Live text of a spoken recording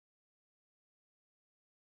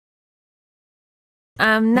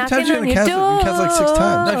I'm knocking on your door. You cast like 6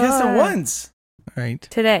 times. No, I cast it once. All right.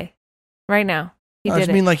 Today. Right now. He I did just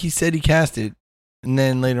it. mean like he said he cast it, and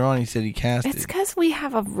then later on he said he cast It's it. because we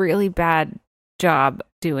have a really bad job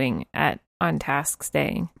doing at on task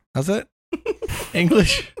staying. How's that?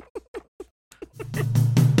 English?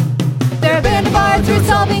 They're a band of bards who are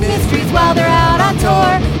solving mysteries while they're out on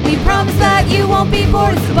tour. We promise that you won't be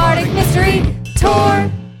bored. It's the Bardic Mystery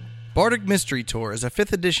Tour. Bardic Mystery Tour is a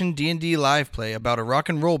 5th edition D&D live play about a rock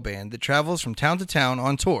and roll band that travels from town to town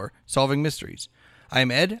on tour, solving mysteries. I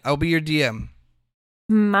am Ed. I'll be your DM.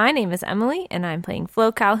 My name is Emily, and I'm playing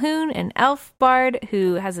Flo Calhoun, an elf bard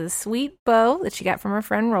who has a sweet bow that she got from her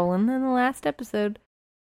friend Roland in the last episode.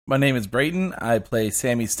 My name is Brayton. I play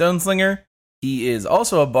Sammy Stoneslinger. He is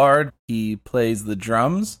also a bard. He plays the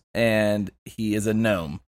drums, and he is a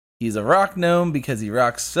gnome. He's a rock gnome because he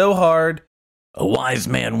rocks so hard. A wise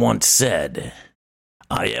man once said,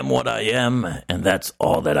 I am what I am, and that's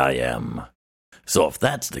all that I am. So if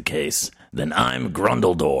that's the case, then I'm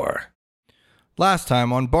Grundledor. Last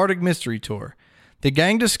time on Bardic Mystery Tour, the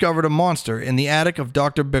gang discovered a monster in the attic of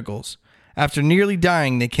Dr. Bickles. After nearly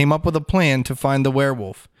dying, they came up with a plan to find the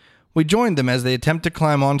werewolf. We joined them as they attempt to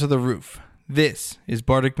climb onto the roof. This is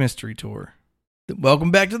Bardic Mystery Tour.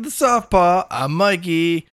 Welcome back to the Softpaw. I'm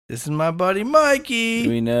Mikey. This is my buddy Mikey.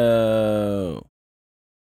 We know.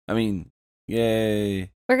 I mean,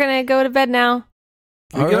 yay. We're going to go to bed now.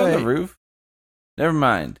 Can we get on the Alright. roof? Never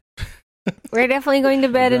mind. We're definitely going to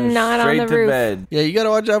bed We're and going not on the straight to roof. bed. Yeah, you gotta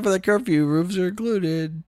watch out for the curfew. Roofs are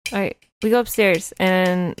included. All right. We go upstairs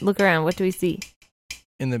and look around. What do we see?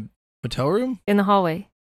 In the hotel room? In the hallway.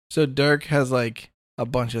 So Dirk has like a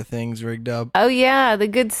bunch of things rigged up. Oh, yeah. The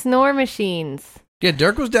good snore machines. Yeah,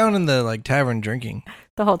 Dirk was down in the like tavern drinking.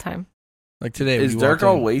 The whole time. Like today. Is we Dirk walked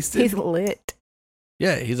all in. wasted? He's lit.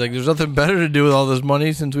 Yeah, he's like, there's nothing better to do with all this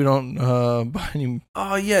money since we don't buy any.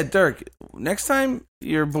 Oh, yeah, Dirk. Next time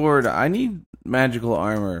you're bored, I need magical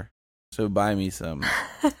armor. So buy me some.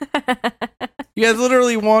 You guys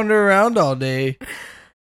literally wander around all day.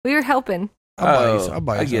 We were helping. I'll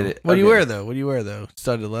buy you I get some. it. What do you Okay. wear though?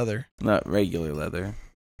 Studded leather, Not regular leather.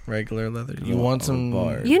 regular leather. You No, want I'm a some?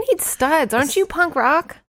 bard. You need studs. Aren't you punk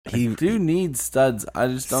rock? I do need studs. I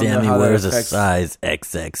just don't Sammy know how wears that a affects. size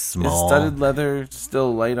XX Is small. studded leather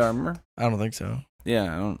still light armor? I don't think so. Yeah,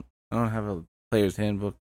 I don't have a player's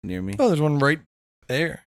handbook near me. Oh, there's one right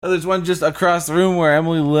there. Oh, there's one just across the room where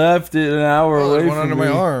Emily left it an hour Oh, away there's one from under me.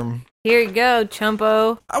 my arm. Here you go,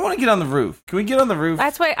 chumpo. I want to get on the roof. Can we get on the roof?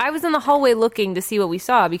 That's why I was in the hallway looking to see what we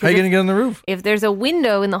saw. How Because you gonna get on the roof? if there's a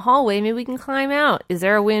window in the hallway, maybe we can climb out. Is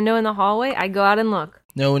there a window in the hallway? I go out and look.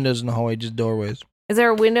 No windows in the hallway, just doorways. Is there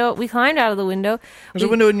a window? We climbed out of the window. There's a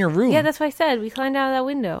window in your room. Yeah, that's what I said. We climbed out of that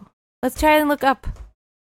window. Let's try and look up.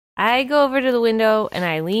 I go over to the window and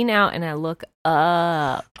I lean out and I look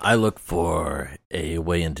up. I look for a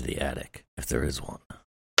way into the attic, if there is one.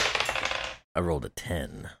 I rolled a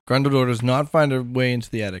 10. Grundledor does not find a way into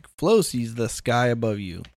the attic. Flo sees the sky above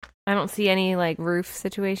you. I don't see any like roof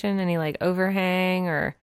situation, any like overhang,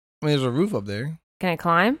 or I mean, there's a roof up there. can I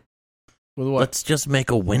climb? With what? Let's just make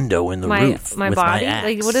a window in the my roof my with body? my axe.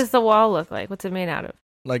 Like, what does the wall look like? What's it made out of?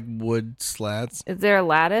 Like wood slats? Is there a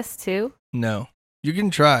lattice too? No. You can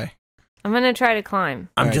try. I'm gonna try to climb.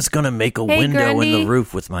 I'm Alright. just going to make a Hey, window in Grundy. the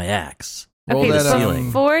roof with my axe. Roll Okay, that so ceiling.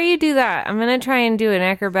 before you do that, I'm gonna try and do an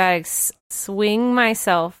acrobatics, swing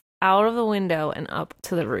myself out of the window and up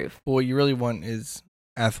to the roof. But what you really want is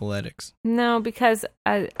athletics. No, because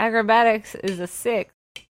acrobatics is a 6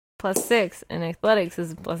 plus 6, and athletics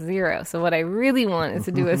is plus 0. So what I really want is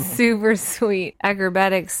to do a super sweet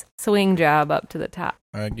acrobatics swing job up to the top.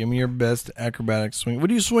 All right, give me your best acrobatics swing. What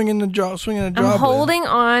do you swinging a job I'm with? holding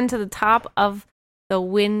on to the top of the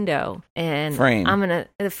window and Frame. I'm gonna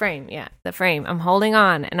the frame. I'm holding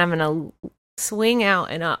on and I'm gonna swing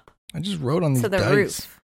out and up I just wrote on these to the dice.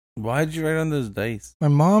 roof. Why'd you write on those dice? My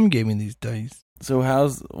mom gave me these dice. So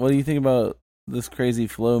what do you think about this crazy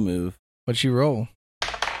flow move? What'd she roll?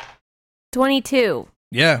 22.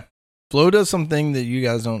 Yeah. Flo does something that you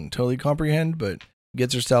guys don't totally comprehend, but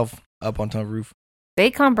gets herself up on top of the roof. They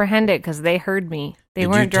comprehend it because they heard me. They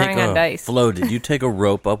weren't drawing on dice. Flo, did you take a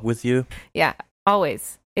rope up with you? Yeah,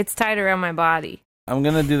 always. It's tied around my body. I'm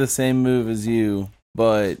gonna do the same move as you,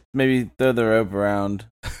 but maybe throw the rope around.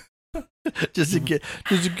 just in case.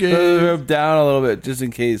 Just in Throw the case. rope down a little bit, just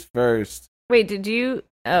in case first. Wait, did you?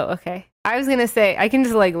 Oh, okay. I was gonna say I can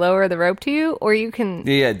just like lower the rope to you, or you can.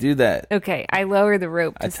 Yeah, do that. Okay, I lower the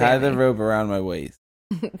rope. To I tie the Sammy. rope around my waist.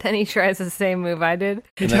 Then he tries the same move I did.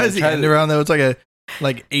 He And then ties the try end to- around though. It's like a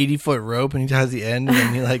 80-foot rope, and he ties the end, and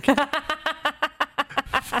then he like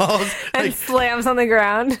falls, and like, slams on the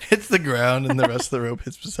ground. hits the ground, and the rest of the rope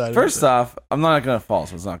hits beside First it. off, I'm not going to fall,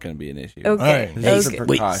 so it's not going to be an issue. Okay. All right. This Hey, is a wait,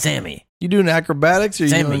 precaution. Sammy. You doing acrobatics or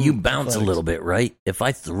Sammy, doing you bounce a athletics? little bit, right? If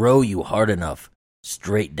I throw you hard enough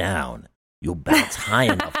straight down, you'll bounce high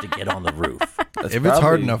enough to get on the roof. That's If it's hard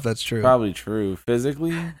probably- enough, that's true. Probably true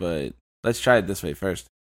physically, but let's try it this way first.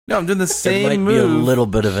 No, I'm doing the It same might move. be a little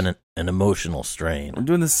bit of an emotional strain. I'm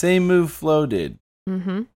doing the same move Flo did.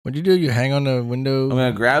 Mm-hmm. What'd you do? You hang on the window? I'm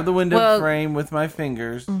going to grab the window Well- frame with my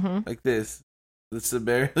fingers, Mm-hmm. like this. This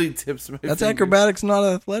barely tips my That's fingers. acrobatics, not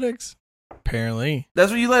athletics. Apparently. That's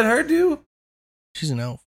what you let her do? She's an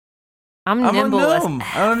elf. I'm I'm nimble a as gnome.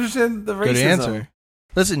 I don't understand the racism. Good answer.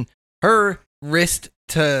 Listen, her wrist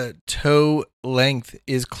to toe length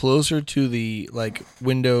is closer to the like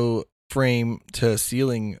window frame to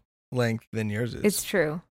ceiling length than yours is. It's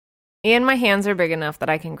true. And my hands are big enough that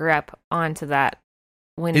I can grab onto that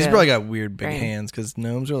window. He's probably got weird big Right. hands because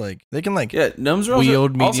gnomes are like they can like Yeah, gnomes are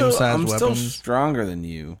Wield also medium-sized I'm still weapons. stronger than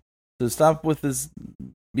you. So stop with this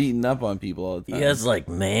beating up on people all the He time. has like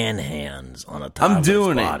man hands on a toddler's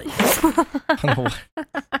doing it. body. I don't know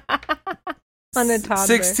why- on a toddler.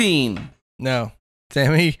 16. no.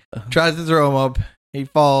 Sammy tries to throw him up. He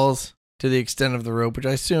falls to the extent of the rope, which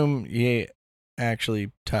I assume he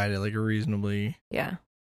actually tied it like a reasonably. Yeah.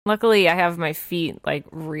 Luckily, I have my feet like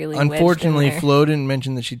really. wedged in Unfortunately, there. Flo didn't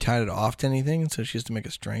mention that she tied it off to anything, so she has to make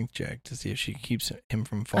a strength check to see if she keeps him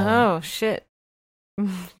from falling. Oh shit!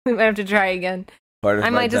 We might have to try again. Part of I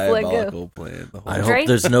my might just let go. diabolical plan. The whole I Drake? hope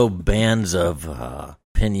there's no bands of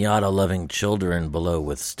pinata-loving children below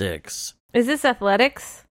with sticks. Is this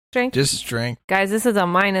athletics strength? Just strength. Guys, this is a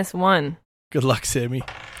 -1. Good luck, Sammy.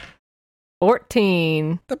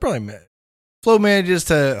 14. That probably meant. Flo manages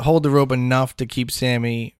to hold the rope enough to keep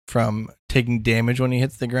Sammy from taking damage when he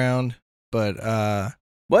hits the ground, but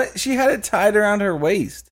What? She had it tied around her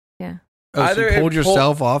waist. oh, Either she it pulled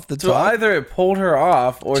yourself off the So top. either it pulled her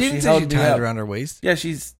off or she she, didn't say held she me tied up. it around her waist. Yeah,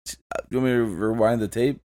 she's. You want me to rewind the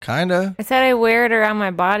tape? Kinda. I said I wear it around my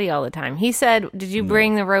body all the time. He said, "Did you No.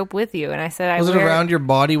 bring the rope with you?" And I said, Was "I it wear around your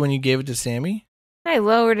body when you gave it to Sammy? I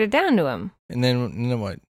lowered it down to him. And then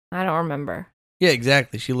what? I don't remember. Yeah,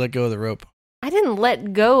 exactly. She let go of the rope. I didn't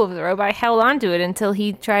let go of the rope. I held onto it until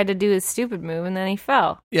he tried to do his stupid move, and then he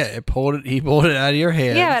fell. Yeah, He pulled it out of your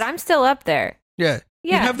hand. Yeah, but I'm still up there. Yeah.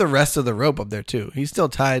 You Yeah. have the rest of the rope up there too. He's still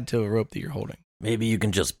tied to a rope that you're holding. Maybe you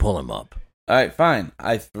can just pull him up. All right, fine.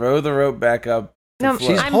 I throw the rope back up. to No, Flo.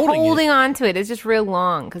 She's I'm holding holding it. on to it. It's just real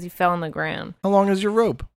long because he fell on the ground. How long is your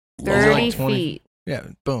rope? Is it 30 like 20 feet. Yeah,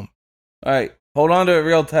 boom. All right, hold on to it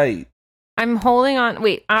real tight. I'm holding on.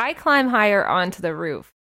 Wait, I climb higher onto the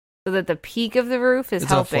roof so that the peak of the roof is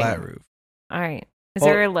It's helping. a flat roof. All right. Is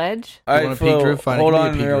Hold- there a ledge? All You right, want a peak Flo, roof? Fine, it hold can be a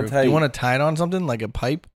on peak real roof. tight. You want to tie it on something like a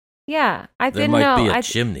pipe? Yeah, I There didn't might know. be a I,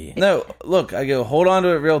 chimney. No, look, I go, hold on to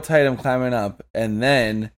it real tight. I'm climbing up. And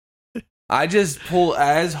then I just pull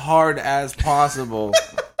as hard as possible.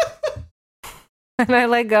 and I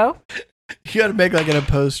let go. You got to make like an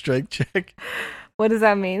opposed strength check. What does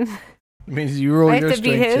that mean? It means you roll I have your to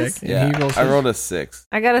beat strength his? check. And yeah, he rolls I his. rolled a 6.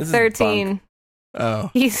 I got a This is 13. Oh.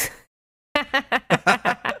 He's. All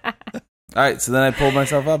right, so then I pulled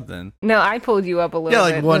myself up then. No, I pulled you up a little Yeah,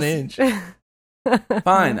 like bit. 1 This- inch.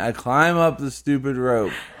 Fine, I climb up the stupid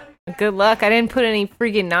rope. Good luck. I didn't put any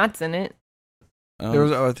freaking knots in it. There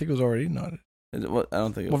was, I think it was already knotted. I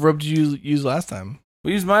don't think it What was. rope did you use last time?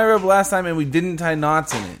 We used my rope last time and we didn't tie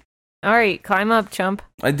knots in it. All right, climb up, chump.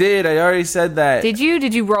 I did. I already said that. Did you?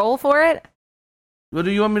 Did you roll for it? What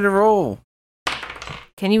do you want me to roll?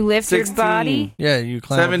 Can you lift 16. your body? Yeah, you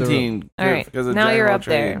climb up the rope. 17. All right. because of Now Jack of you're all up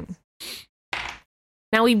there. trades.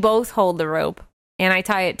 Now we both hold the rope, and I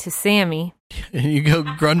tie it to Sammy. And you go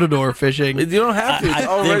Grundledor fishing. You don't have to. It's I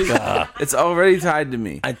already, think, it's already tied to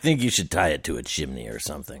me. I think you should tie it to a chimney or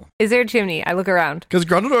something. Is there a chimney? I look around. Because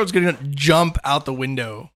Grundledor's going to jump out the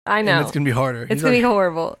window. I know. And it's going to be harder. It's going to be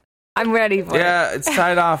horrible. I'm ready for it. Yeah, it's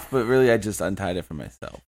tied off, but really I just untied it for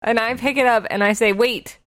myself. And I pick it up and I say,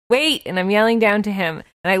 wait. And I'm yelling down to him.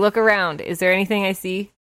 And I look around. Is there anything I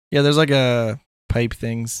see? Yeah, there's like a pipe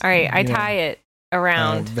things. All right, I you know, tie it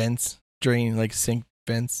around. vents, drain, like sink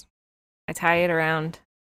vents. I tie it around.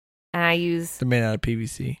 And I use They're made out of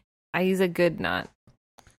PVC. a good knot.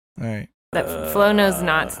 All right. That Flo knows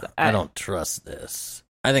knots. I don't trust this.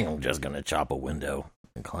 I think I'm just going to chop a window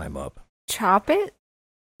and climb up. Chop it?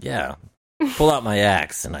 Yeah. Pull out my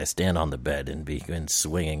axe and I stand on the bed and begin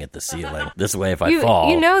swinging at the ceiling. This way, if I You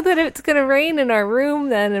fall, know that it's going to rain in our room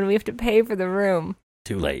then, and we have to pay for the room.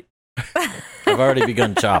 too late. I've already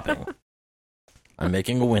begun chopping. I'm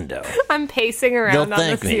making a window. I'm pacing They'll around on the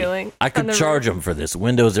thank me. ceiling. I on could the charge roof. them for this.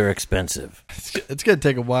 Windows are expensive. It's going to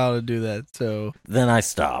take a while to do that. So Then I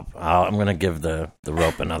stop. I'm going to give the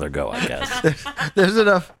rope another go, I guess. there's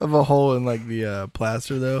enough of a hole in like the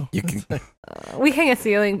plaster though. You can We hang a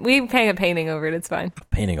ceiling. We hang a painting over it. It's fine.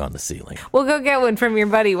 painting on the ceiling. We'll go get one from your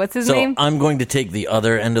buddy. What's his So name? I'm going to take the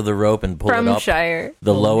other end of the rope and pull From it up, Shire.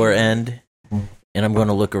 the lower end, and I'm going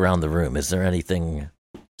to look around the room. Is there anything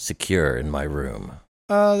secure in my room?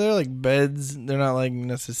 They're like beds. They're not like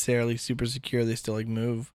necessarily super secure. They still like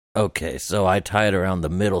move. Okay, so I tie it around the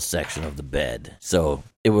middle section of the bed, so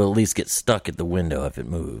it will at least get stuck at the window if it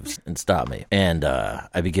moves and stop me. And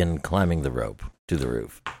I begin climbing the rope to the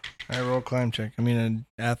roof. All right, roll climb check. I mean an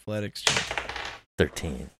athletics check.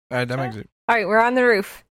 13. All right, that makes it. All right, we're on the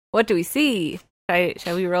roof. What do we see?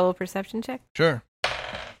 Shall we roll a perception check? Sure.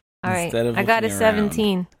 All right, Instead of I got a looking around.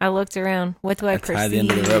 17. I looked around. What do I tie the end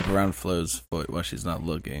perceive? of the rope around Flo's foot while she's not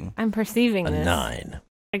looking. I'm perceiving A this. 9.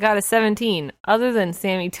 I got a 17. Other than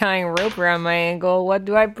Sammy tying a rope around my ankle, what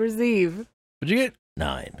do I perceive? What'd you get?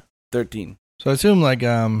 9. 13. So I assume like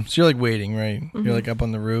so you're like waiting, right? Mhm. You're like up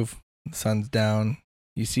on the roof. The sun's down.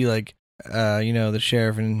 You see like the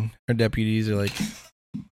sheriff and her deputies are like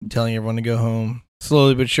telling everyone to go home.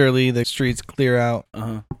 Slowly but surely, the streets clear out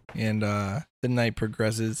Uh-huh. and the night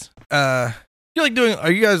progresses. You're like doing.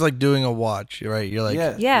 Are you guys like doing a watch? Right? You're like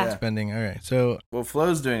Yeah. spending. All right. So Well,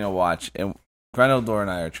 Flo's doing a watch, and Grenaldor and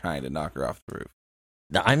I are trying to knock her off the roof.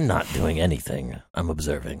 Now, I'm not doing anything. I'm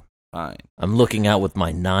observing. Fine. I'm looking out with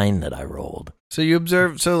my 9 that I rolled. So you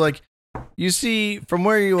observe. So like you see from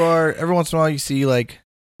where you are. Every once in a while, you see like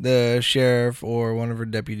the sheriff or one of her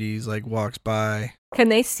deputies like walks by. Can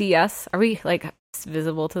they see us? Are we like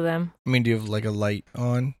visible to them? I mean, do you have like a light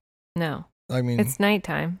on? No. I mean, It's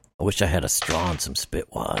nighttime. I wish I had a straw and some spit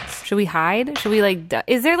wads. Should we hide? Should we like?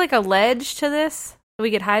 Is there like a ledge to this that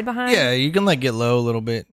we could hide behind? yeah, you can like get low a little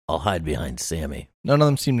bit. I'll hide behind Sammy. None of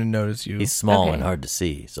them seem to notice you. He's small Okay. and hard to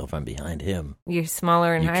see, so if I'm behind him, You're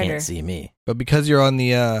smaller and you hider. can't see me. But because you're on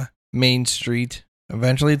the main street,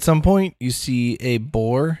 eventually at some point you see a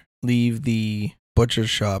boar leave the butcher's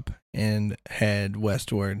shop and head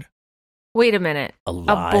westward. Wait a minute. A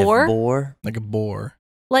live boar? boar? Like a boar.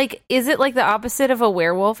 Like, is it like the opposite of a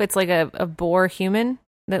werewolf? It's like a boar human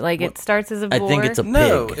that like it starts as a I boar. think it's a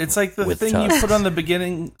No, pig it's like the with thing you tusks. put on the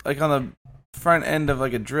beginning, like on the front end of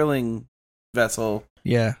like a drilling vessel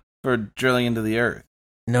Yeah. for drilling into the earth.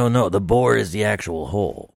 No, the boar is the actual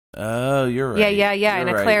hole. Oh, you're right. yeah, You're and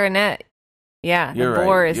a right. clarinet. Yeah, You're the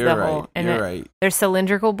boar right. is You're the right. hole, and You're right. there's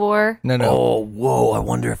cylindrical boar. No. Oh, whoa, I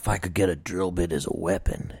wonder if I could get a drill bit as a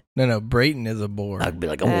weapon. No. Brayton is a boar. I'd be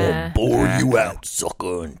like, I'm gonna bore you out,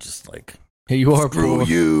 sucker, and just like, Hey, you are screw boar.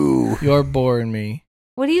 you. You are boring me.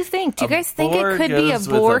 What do you think? Do you A guys think boar it could be a goes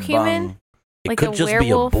with boar a human? bum. It Like could a just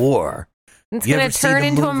werewolf? be a boar. It's You gonna ever see turn the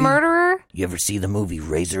into a movie? murderer, You ever see the movie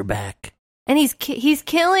Razorback? and he's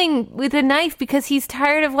killing with a knife because he's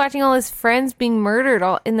tired of watching all his friends being murdered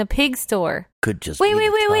all in the pig store. Could just Wait, be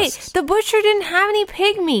the wait! tusks. The butcher didn't have any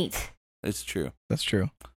pig meat. It's true. That's true.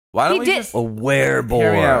 Why don't He we did- just A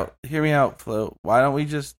wereboar. Hear me out, Flo. Why don't we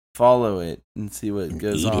just follow it and see what And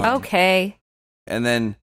goes eat it. on? Okay. And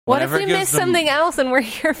then What if whenever we it goes miss to- something else and we're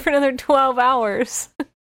here for another 12 hours?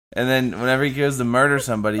 And then whenever he goes to murder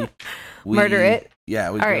somebody, we Murder it?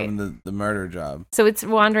 Yeah, we All give right. him the murder job. So it's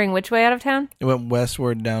wandering which way out of town? It went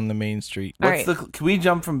westward down the main street. All What's right. Can we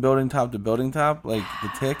jump from building top to building top like the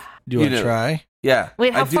tick? Do you want to know. try? Yeah.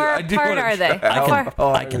 Wait, how I do- far I do apart wanna are they? try. How How far?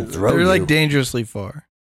 far I can is it? throw They're you. like dangerously far.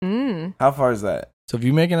 Mm. How far is that? So if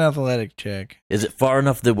you make an athletic check Is it far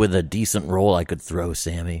enough that with a decent roll I could throw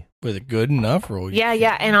Sammy? with a good enough roll, Yeah,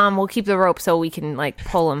 and we'll keep the rope so we can like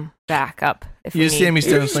pull him back up if we you need. Sammy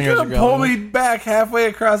You're just Stoneslingers are gonna pull going. me back halfway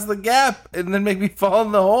across the gap and then make me fall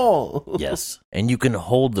in the hole. Yes. And you can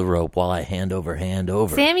hold the rope while I hand over.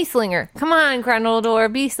 Sammy Slinger. Come on,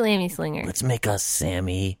 Grundledor, be Sammy Slinger. Let's make us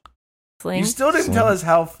Sammy Sling. You still didn't tell us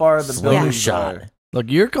how far the buildings Slingshot. are. Look,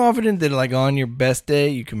 you're confident that like on your best day,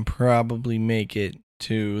 you can probably make it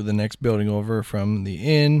to the next building over from the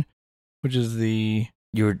inn, which is the.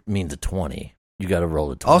 You mean the 20. You got to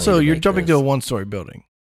roll a 20. Also, to you're make jumping this. to a one-story building.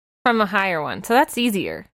 From a higher one. So that's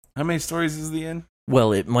easier. How many stories is the inn?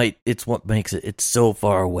 Well, it's what makes it. It's so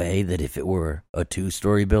far away that if it were a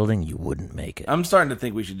 2-story building, you wouldn't make it. I'm starting to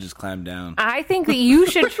think we should just climb down. I think that you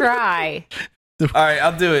should try. All right,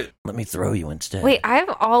 I'll do it. Let me throw you instead. Wait, I have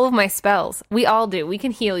all of my spells. We all do. We can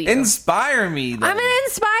heal you. Inspire me, then. I'm going to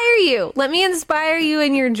inspire you. Let me inspire you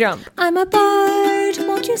in your jump. I'm a bard,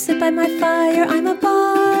 won't you sit by my fire? I'm a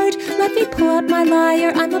bard, let me pull out my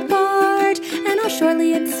lyre. I'm a bard, and I'll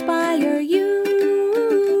surely inspire you.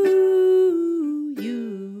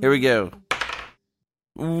 Here we go.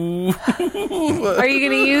 Ooh. Are you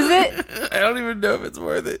gonna use it? I don't even know if it's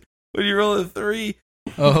worth it. When you roll a 3,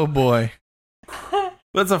 Oh boy.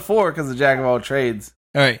 that's a 4 because of Jack of all trades.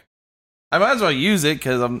 All right. I might as well use it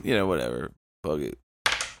because I'm, whatever. Fuck it.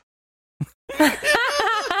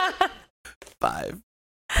 5.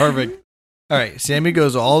 Perfect. All right. Sammy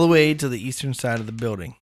goes all the way to the eastern side of the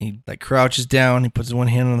building. He crouches down. He puts his one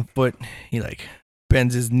hand on the foot. He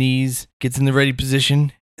bends his knees, gets in the ready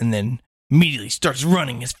position, and then immediately starts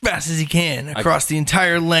running as fast as he can across the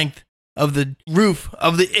entire length of the roof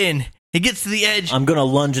of the inn. He gets to the edge. I'm going to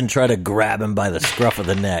lunge and try to grab him by the scruff of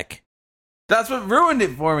the neck. That's what ruined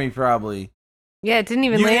it for me, probably. Yeah, it didn't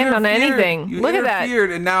even land on anything. You Look at that.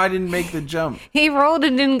 interfered, and now I didn't make the jump. He rolled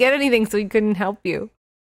and didn't get anything, so he couldn't help you.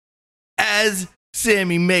 As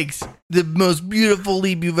Sammy makes the most beautiful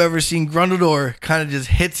leap you've ever seen, Grundledor kind of just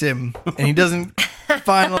hits him, and he doesn't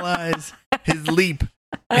finalize his leap.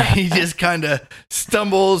 He just kind of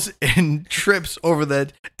stumbles and trips over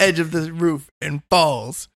the edge of the roof and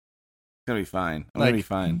falls. It's going to be fine. I'm going to be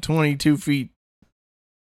fine. 22 feet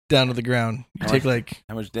down to the ground. You take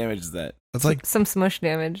How much damage is that? It's like Some smush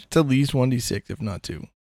damage. it's at least 1d6, if not 2.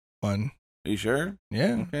 1. Are you sure?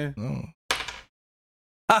 Yeah. Okay. Oh.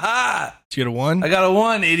 Ha Did you get a 1? I got a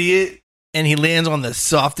 1, idiot. And he lands on the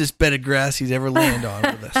softest bed of grass he's ever landed on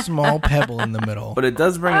with a small pebble in the middle. But it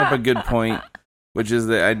does bring up a good point, which is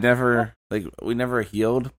that we never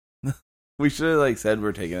healed. We should have said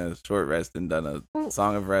we're taking a short rest and done a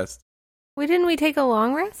song of rest. Didn't we take a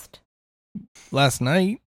long rest? Last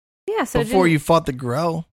night, Yeah, so before you fought the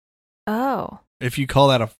Grell, Oh. if you call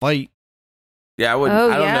that a fight. Yeah, I wouldn't. Oh,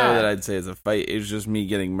 I don't know yeah. that I'd say it's a fight. It was just me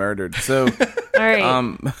getting murdered. So, All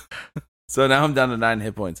right. so now I'm down to 9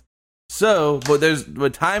 hit points. So,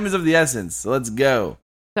 but time is of the essence. So let's go.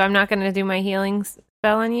 So I'm not going to do my healing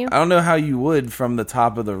spell on you? I don't know how you would from the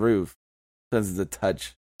top of the roof, since it's a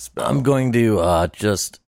touch spell. I'm going to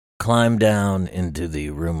just climb down into the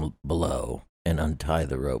room below and untie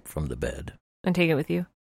the rope from the bed. And take it with you?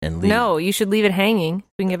 And leave. No, you should leave it hanging so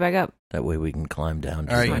we can get back up. That way we can climb down.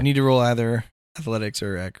 All right, you need to roll either athletics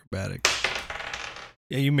or acrobatics.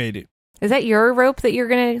 Yeah, you made it. Is that your rope that you're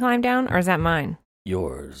going to climb down, or is that mine?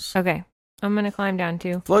 Yours. Okay. I'm going to climb down,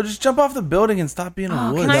 too. Flo, just jump off the building and stop being a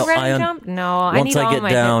Oh, wood. can I No, run I and un- jump? No, I Once need I all get my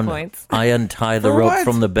down, hit points. I untie the For rope what?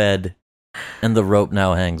 from the bed, and the rope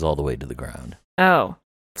now hangs all the way to the ground. Oh,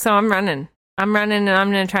 so I'm running. I'm running, and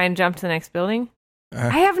I'm going to try and jump to the next building. Uh,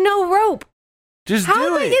 I have no rope. Just How do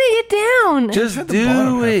am I it. going to get down? Just At the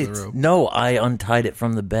bottom do half of it. the rope. No, I untied it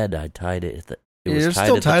from the bed. I tied it. It Yeah, was you're tied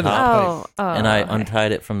still at tied the to the top, Oh, and I okay.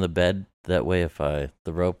 untied it from the bed. That way, if the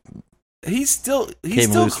rope, He's still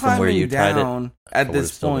Came loose from where climbing you tied it. down at I would've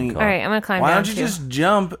this still been point. caught. All right, I'm going to climb Why down, don't you too. just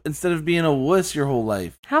jump instead of being a wuss your whole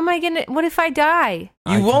life? How am I going to... What if I die?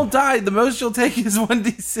 You won't die. The most you'll take is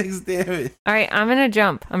 1d6 damage. All right, I'm going to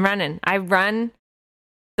jump. I'm running. I run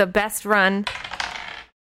the best run.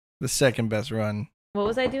 The second best run. What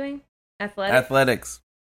was I doing? Athletics? Athletics.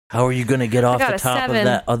 How are you going to get off got the a top 7. of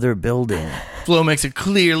that other building? Flo makes a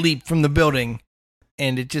clear leap from the building,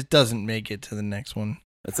 and it just doesn't make it to the next one.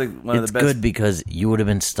 That's one of It's the best. good because you would have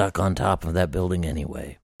been stuck on top of that building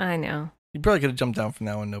anyway. I know. You probably could have jumped down from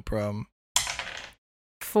that one, no problem.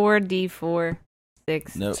 4d4,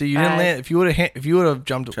 6. Nope. So you didn't 5. land. If you would have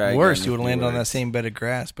jumped Try worse, again you would have if it landed on that works. same bed of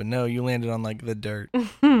grass. But no, you landed on the dirt.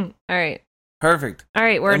 All right. Perfect. All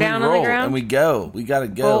right, we're And we down on roll, the ground. And we go. We gotta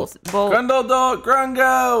go. Bolt. Grundle dog,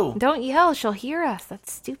 Grungo! Don't yell. She'll hear us.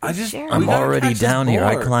 That's stupid. I just- Sharon. We I'm gotta already catch this down here.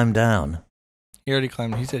 I boar. climbed down. He already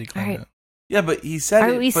climbed. He said he climbed All right. up. Yeah, but he said All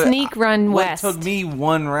right, it. we but sneak run what west. took me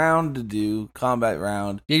 1 round to do, combat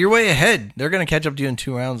round. Yeah, you're way ahead. They're gonna catch up to you in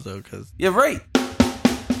 2 rounds though, because Yeah, right.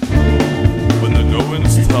 When the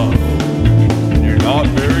going's tough and you're not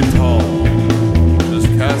very tall, just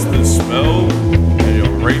cast this spell and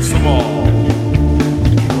you'll race them all.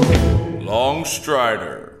 Long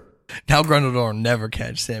Strider. now Grundledor will never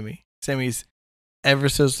catch Sammy. Sammy's ever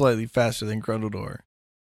so slightly faster than Grundledor.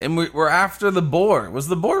 And we're after the boar. Was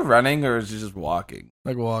the boar running or is he just walking?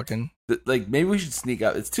 Like walking. Maybe we should sneak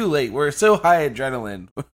up. It's too late. We're so high adrenaline.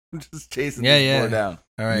 We're just chasing Yeah, this yeah. boar down.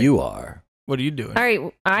 All right. You are. What are you doing? All right,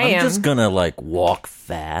 I I'm am. just gonna walk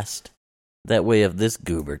fast. That way, if this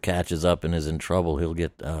goober catches up and is in trouble, he'll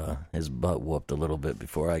get his butt whooped a little bit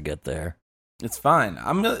before I get there. It's fine.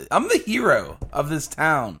 I'm the hero of this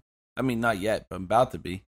town. I mean, not yet, but I'm about to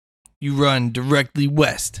be. You run directly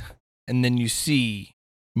west, and then you see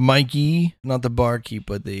Mikey, not the barkeep,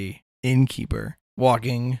 but the innkeeper,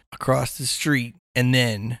 walking across the street. And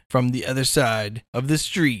then from the other side of the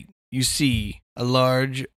street, you see a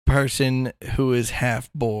large person who is half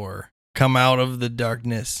boar come out of the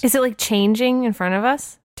darkness. Is it like changing in front of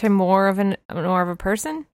us to more of a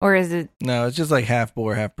person, or is it No, it's just like half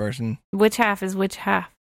boar, half person. which half is which half?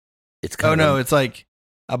 It's Oh kind no, of it's like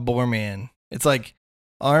a boar man. It's like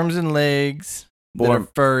arms and legs that are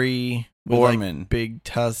furry with like Boorman. big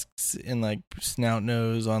tusks and like snout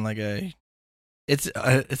nose on like a. It's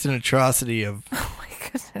an atrocity of Oh my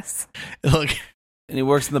goodness. look. And he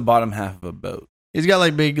works in the bottom half of a boat. He's got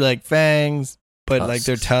like big like fangs, but like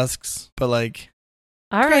they're Tusks. tusks. But like,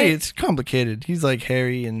 All hey, right. it's complicated. He's like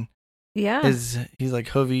hairy and Yeah. he's like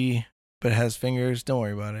hoovy, but has fingers. Don't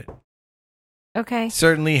worry about it. Okay.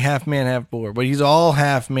 Certainly half man, half boar, but he's all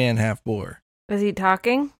half man, half boar. Is he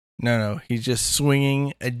talking? No, he's just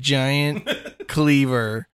swinging a giant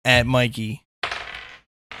cleaver at Mikey.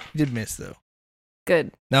 He did miss though.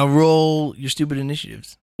 Good. Now roll your stupid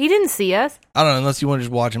initiatives. He didn't see us. I don't know unless you want to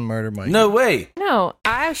just watch him murder Mikey. No way. No,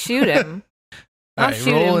 I'll shoot him. All I'll right,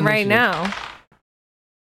 shoot roll him right initiative. now.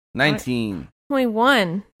 19. Only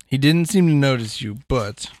one. He didn't seem to notice you,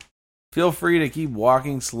 but Feel free to keep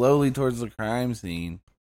walking slowly towards the crime scene.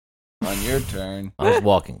 On your turn. I was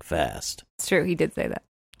walking fast. It's true. He did say that.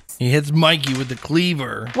 he hits Mikey with the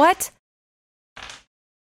cleaver What?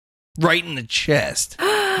 right in the chest.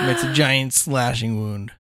 Makes a giant slashing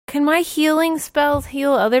wound. Can my healing spells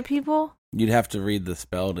heal other people? You'd have to read the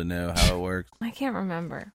spell to know how it works. I can't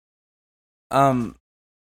remember. What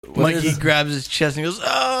Mikey is- grabs his chest and goes,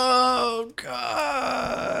 "Oh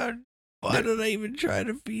God! Why did I even try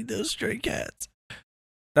to feed those stray cats?"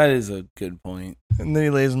 that is a good point. And then he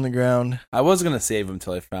lays on the ground. I was going to save him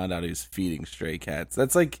until I found out he was feeding stray cats.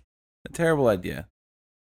 That's like a terrible idea.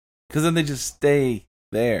 Because then they just stay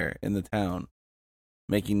there in the town,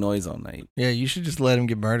 making noise all night. Yeah, you should just let him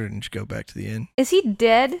get murdered and just go back to the inn. Is he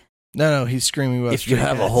dead? No, he's screaming about If you stray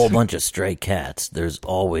have a cats. whole bunch of stray cats, there's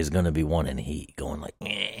always going to be one in heat going like.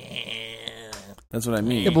 That's what I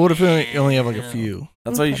mean. Yeah, but what if you only have like a few?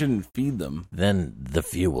 That's why you shouldn't feed them. Then the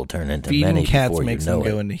few will turn into Feeding many cats before makes you them know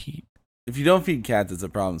go it. into heat. If you don't feed cats, it's a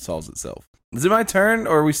problem that solves itself. Is it my turn,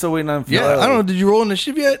 or are we still waiting on Phil? Yeah, I don't know. Did you roll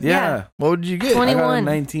initiative yet? Yeah. What did you get? 20. I got a 21.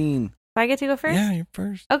 19. Do I get to go first? Yeah, you're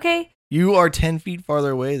first. Okay. You are 10 feet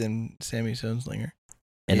farther away than Sammy Stoneslinger.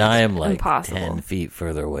 And I am like Impossible. 10 feet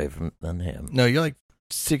further away than him. No, you're like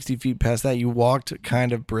 60 feet past that. You walked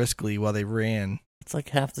kind of briskly while they ran. It's like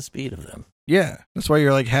half the speed of them. Yeah, that's why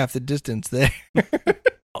you're like half the distance there.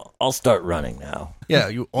 I'll start running now. Yeah,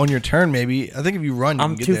 you on your turn maybe. I think if you run, you I'm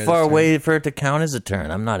can get too there far this turn. away for it to count as a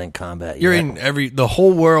turn. I'm not in combat You're yet. in the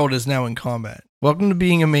whole world is now in combat. Welcome to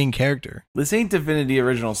being a main character. This ain't Divinity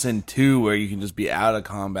Original Sin 2, where you can just be out of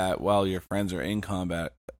combat while your friends are in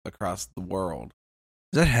combat across the world.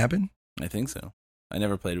 Does that happen? I think so. I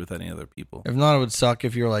never played with any other people. If not, it would suck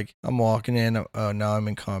if you're like, I'm walking in, now I'm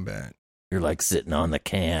in combat. You're like sitting on the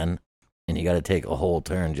can, and you got to take a whole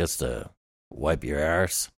turn just to wipe your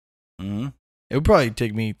arse. Mm-hmm. It would probably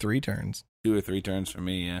take me 3 turns. 2 or 3 turns for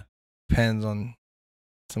me, yeah. Depends on,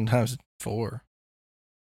 sometimes 4.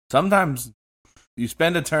 Sometimes you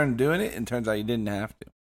spend a turn doing it, and turns out you didn't have to.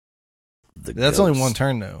 That's only one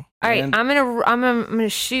turn though. All right. And- I'm gonna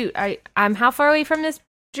shoot. I'm how far away from this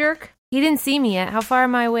jerk? He didn't see me yet. How far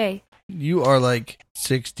am I away? You are like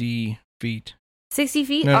 60 feet. 60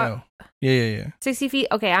 feet? No. Yeah. 60 feet?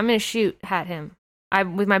 Okay, I'm gonna shoot at him.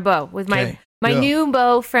 With my bow. With my Okay, my go. new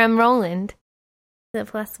bow from Roland. The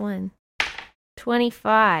 +1.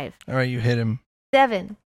 25. All right, you hit him.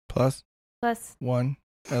 7 Plus plus 1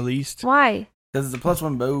 at least. why? Because it's a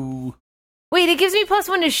 +1 bow. Wait, it gives me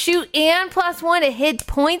 +1 to shoot and +1 to hit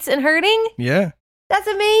points and hurting? Yeah, That's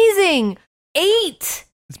amazing. 8.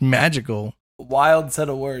 it's magical. Wild set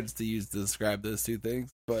of words to use to describe those two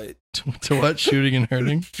things, but To what? Shooting and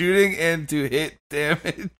hurting? shooting and to hit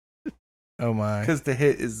damage. Oh my. Because to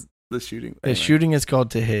hit is the shooting. Yeah, shooting is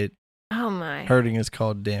called to hit. Oh my. Hurting is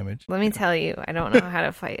called damage. Let me tell you, I don't know how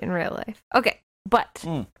to fight in real life. Okay, but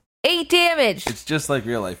Mm. 8 damage. It's just like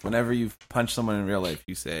real life. Whenever you punch someone in real life,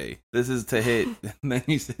 you say, this is to hit, and then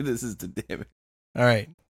you say, this is to damage. All right.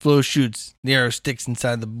 Flo shoots. The arrow sticks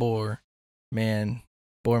inside the boar. Man.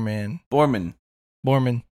 Boorman. Boorman,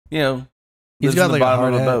 Boorman. you know, He's lives got in the like a bottom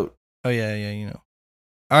hard of a hat. boat. Oh, yeah, you know.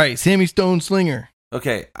 All right. Sammy Stoneslinger.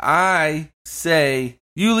 Okay, I say,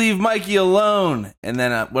 you leave Mikey alone. And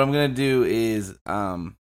then what I'm going to do is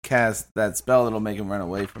cast that spell that'll make him run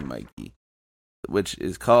away from Mikey, which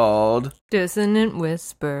is called... Dissonant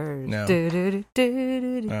whispers. No.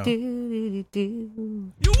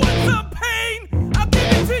 Do-do-do-do-do-do-do-do. You want some pain? I'll give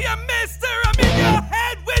it to you, mister. I'm in your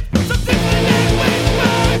head with some dissonant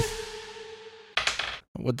whispers.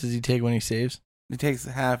 What does he take when he saves? He takes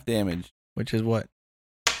half damage. Which is what?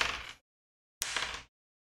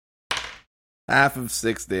 half of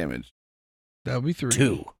 6 damage, That would be 3.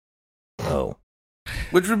 2. Oh.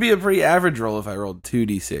 which would be a pretty average roll if I rolled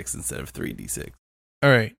 2d6 instead of 3d6. All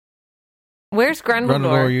right. Where's Grundledor,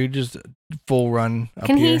 Grundledor? you just full run up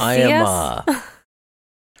Can here. he I see am, us?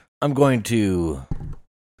 I'm going to...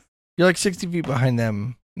 You're like 60 feet behind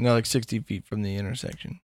them. And they're like 60 feet from the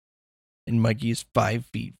intersection. And Mikey is 5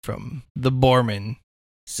 feet from the Borman.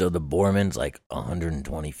 So the Borman's like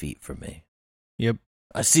 120 feet from me. Yep.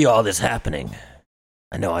 I see all this happening.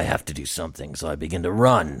 I know I have to do something, so I begin to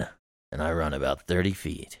run. And I run about 30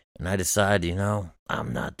 feet. And I decide,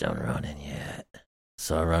 I'm not done running yet.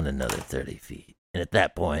 So I run another 30 feet. And at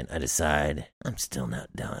that point, I decide I'm still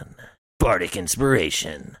not done. Bardic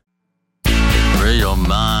Inspiration. Free your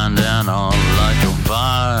mind and I'll light your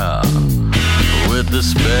fire. With the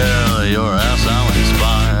spell, your ass I'll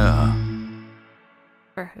inspire.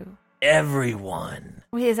 For who? Everyone.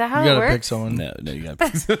 Wait, is that how You it gotta works? pick someone. No, you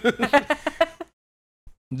gotta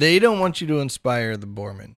They don't want you to inspire the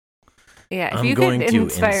Borman. Yeah, if I'm you going could to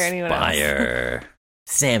inspire anyone else. inspire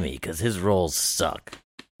Sammy, because his rolls suck.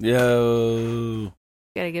 Yo.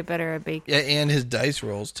 Gotta get better at baking. Yeah, and his dice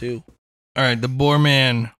rolls too. All right, the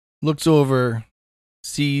Borman looks over,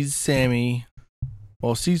 sees Sammy.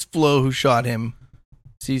 Well, sees Flo, who shot him.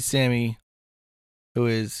 Sees Sammy, who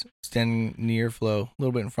is standing near Flo, a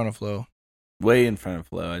little bit in front of Flo. Way in front of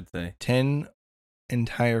Flo, I'd say. 10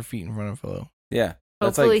 entire feet in front of Flo. Yeah.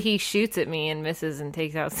 That's Hopefully like, he shoots at me and misses and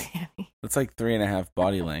takes out Sammy. that's like 3.5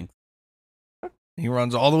 body length. He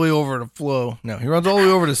runs all the way over to Flo. No, he runs all the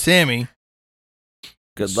way over to Sammy.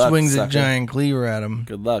 Good luck, Swings sucker. a giant cleaver at him.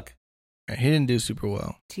 Good luck. He didn't do super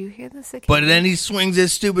well. Do you hear the cicada? But then he swings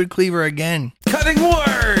his stupid cleaver again. Cutting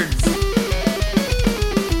words!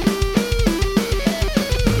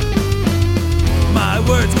 My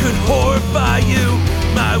words could horrify you.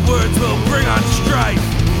 My words will bring on strife.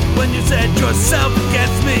 When you set yourself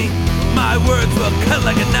against me, my words will cut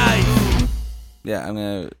like a knife. Yeah, I'm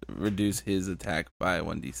going to reduce his attack by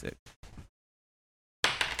 1d6.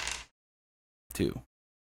 2.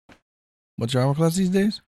 What's your armor class these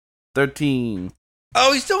days? 13.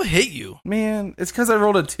 Oh, he still hit you. Man, it's because I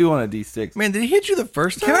rolled a 2 on a d6. Man, did he hit you the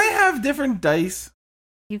first time? Can I have different dice?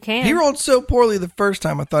 You can. He rolled so poorly the first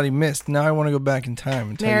time, I thought he missed. Now I want to go back in time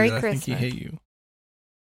and tell Merry you that I think Christmas. he hit you.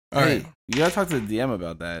 All Hey, right. you got to talk to the DM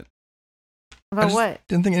about that. I About just what?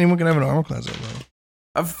 Didn't think anyone could have an armor class that low.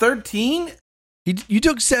 Of 13? You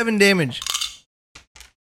took 7 damage.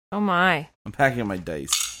 Oh my. I'm packing up my dice.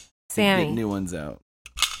 Get Sammy. new ones out.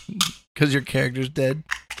 Because your character's dead.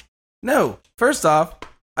 No. First off,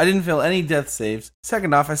 I didn't fail any death saves.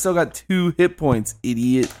 Second off, I still got 2 hit points,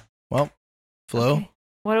 idiot. Well, Flo? Okay.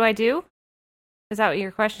 What do I do? Is that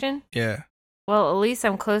your question? Yeah. Well, at least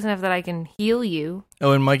I'm close enough that I can heal you.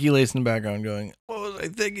 Oh, and Mikey Lace in the background going, what was I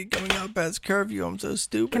thinking coming out past curfew? I'm so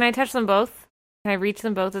stupid. Can I touch them both? Can I reach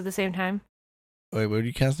them both at the same time? Wait, what are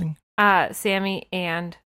you casting? Sammy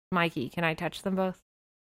and Mikey. Can I touch them both?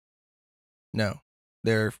 No.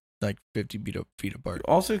 They're like 50 feet apart.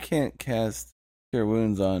 You also can't cast Cure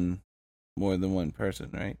Wounds on more than one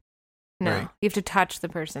person, right? No. Right. You have to touch the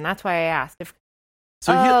person. That's why I asked. If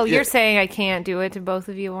So you're saying I can't do it to both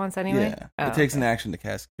of you at once anyway? Yeah. Oh, It takes an okay. action to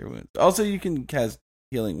cast Cure Wounds. Also, you can cast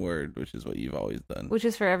Healing Word, which is what you've always done. Which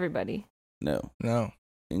is for everybody. No, No.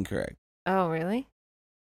 incorrect. Oh, really?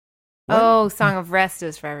 What? Oh, Song of Rest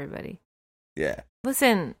is for everybody. Yeah.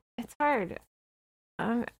 Listen, it's hard.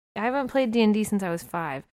 I haven't played D&D since I was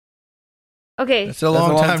 5. Okay, That's a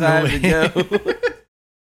long time to wait. go.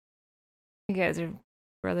 you guys are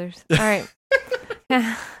brothers. All right.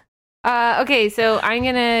 Okay, so I'm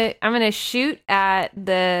gonna shoot at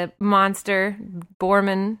the monster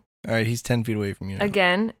Borman All right, he's 10 feet away from you now.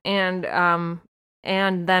 again, and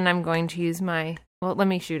then I'm going to use my. Well, let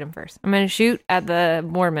me shoot him first. I'm gonna shoot at the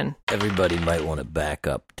Borman. Everybody might want to back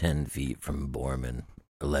up 10 feet from Borman,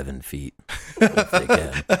 11 feet, if they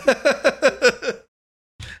can.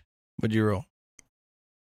 What'd you roll?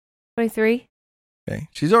 23. Okay.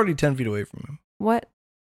 She's already 10 feet away from him. What?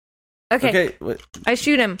 Okay. What? I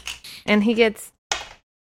shoot him, and he gets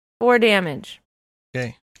 4 damage.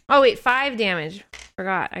 Okay. Oh wait, 5 damage.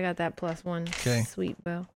 Forgot, I got that +1. Okay. Sweet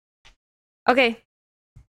bow. Okay.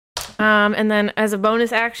 And then as a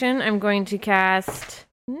bonus action, I'm going to cast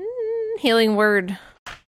Healing Word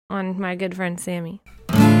on my good friend Sammy.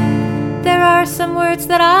 There are some words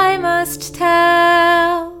that I must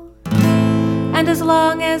tell, and as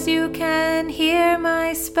long as you can hear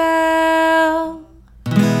my spell,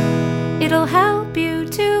 it'll help you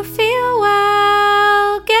to feel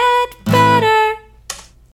well, get better.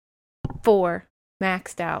 4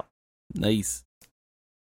 maxed out. Nice.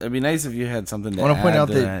 It'd be nice if you had something to I want to point add out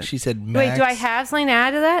to that she said max. Wait, do I have something to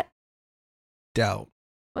add to that? doubt?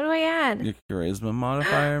 What do I add? Your charisma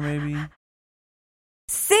modifier, maybe?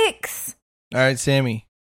 6. All right, Sammy.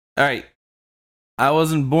 All right. I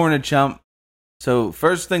wasn't born a chump. So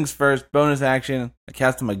first things first, bonus action. I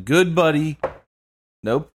cast my good buddy.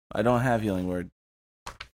 Nope, I don't have healing word.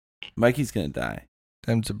 Mikey's gonna die.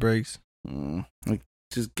 Time to breaks. I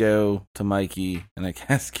just go to Mikey and I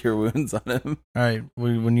cast Cure Wounds on him. All right,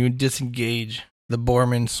 when you disengage, the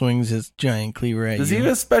Boorman swings his giant cleaver at Does you. he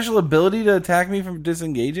have a special ability to attack me from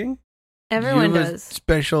disengaging? Everyone Do you have a does.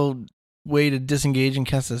 special way to disengage and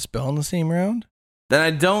cast a spell in the same round? Then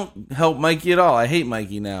I don't help Mikey at all. I hate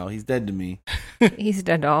Mikey now. He's dead to me. He's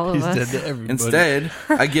dead to all of He's us. dead to everybody. Instead,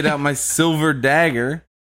 I get out my silver dagger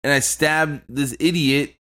and I stab this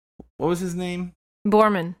idiot. What was his name?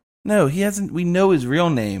 Borman. No, he hasn't. We know his real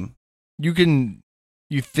name. You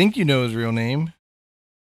think you know his real name.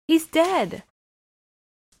 He's dead.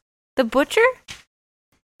 The butcher?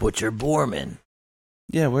 Butcher Borman.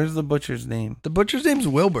 Yeah, where's the butcher's name? The butcher's name's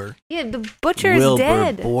Wilbur. Yeah, the butcher is Wilbur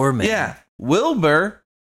dead. Borman. Yeah, Wilbur.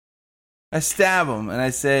 I stab him and I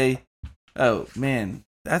say, "Oh man,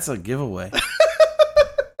 that's a giveaway."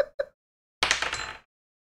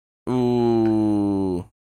 Ooh.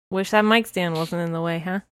 Wish that mic stand wasn't in the way,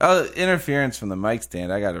 huh? Oh, interference from the mic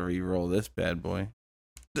stand. I got to re-roll this bad boy.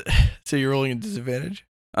 So you're rolling a disadvantage?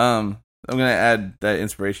 I'm gonna add that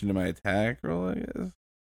inspiration to my attack roll, I guess,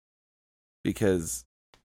 because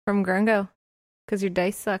From Grungo. Because your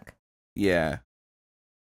dice suck. yeah.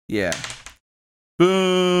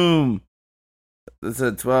 Boom. That's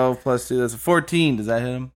a 12 plus 2. That's a 14. Does that hit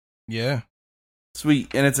him? Yeah.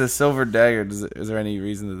 Sweet. And it's a silver dagger. Is there any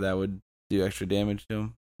reason that would do extra damage to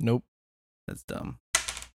him? Nope. That's dumb.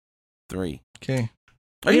 3. Okay.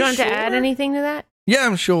 Are You don't have sure? to add anything to that? Yeah,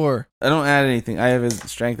 I'm sure. I don't add anything. I have his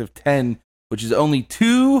strength of 10, which is only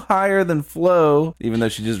 2 higher than Flo, even though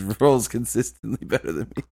she just rolls consistently better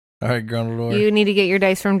than me. All right, Grundledor. You need to get your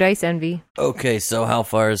dice from Dice Envy. Okay, so how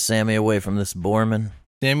far is Sammy away from this Borman?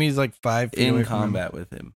 Sammy's like 5 feet away In from him. combat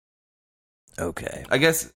with him. Okay. I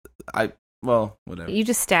guess whatever. He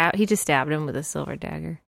just stabbed him with a silver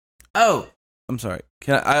dagger. Oh, I'm sorry.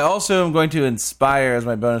 I also am going to inspire as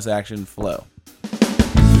my bonus action Flo.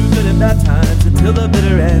 Through good and bad times until the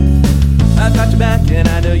bitter end. I've got your back and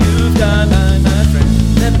I know you've got mine, my friend.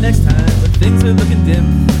 And the next time when things are looking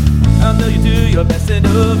dim, I'll know you do your best and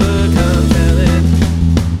overcome challenge.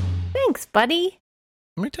 Thanks, buddy.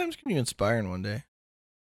 How many times can you inspire in one day?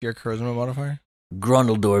 Your charisma modifier?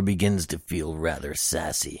 Grundledor begins to feel rather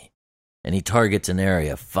sassy, and he targets an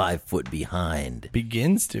area 5 foot behind.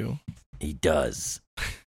 Begins to. He does.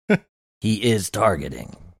 He is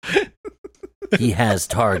targeting. He has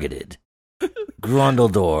targeted.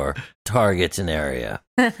 Grundledor targets an area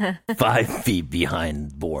 5 feet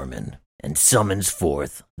behind Borman and summons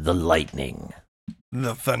forth the lightning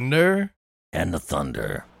The thunder? and the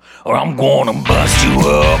thunder. Or I'm gonna bust you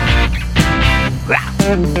up.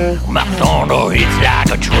 My thunder hits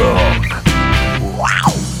like a truck. Wow!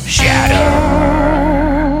 Shatter!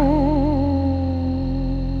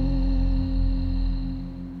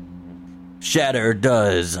 Shatter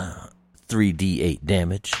does 3d8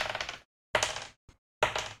 damage.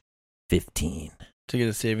 15. To get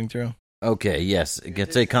a saving throw? Okay, yes, it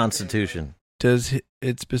gets a constitution. Does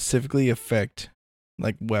it specifically affect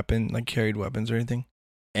like carried weapons or anything?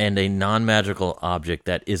 And a non-magical object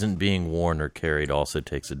that isn't being worn or carried also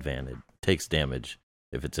takes damage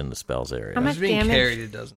if it's in the spell's area. How much If it's being damage? carried,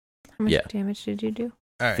 it doesn't. How much Yeah. damage did you do?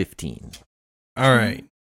 All right. 15. All right.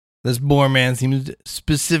 This Boorman seems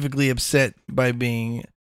specifically upset by being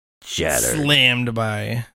Shatter. slammed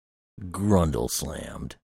by Grundle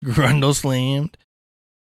slammed. Grundle slammed.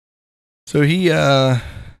 So he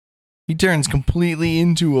turns completely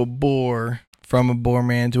into a boar, from a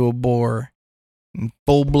Boorman to a boar, and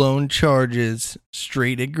full-blown charges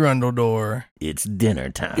straight at Grundledor. It's dinner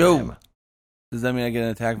time. Yo. Does that mean I get an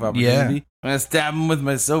attack of opportunity? I'm going to stab him with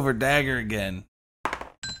my silver dagger again.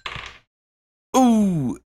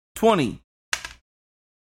 Ooh, 20.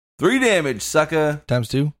 3 damage, sucker. Times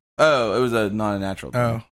 2? Oh, it was a non-natural.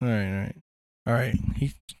 Oh, all right.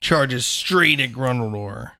 He charges straight at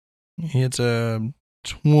Grundledor. He hits a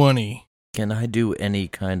 20. Can I do any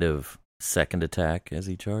kind of second attack as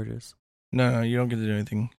he charges? No, you don't get to do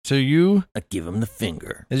anything. So you, I give him the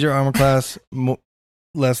finger. is your armor class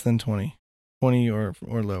less than 20? 20 or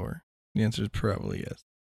lower? The answer is probably yes.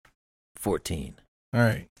 14. All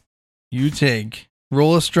right. You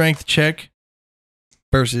roll a strength check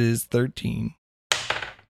versus 13.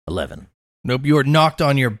 11. Nope, you are knocked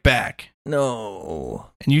on your back. No.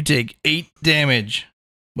 And you take 8 damage.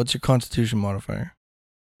 What's your Constitution modifier?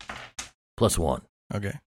 +1.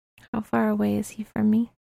 Okay. How far away is he from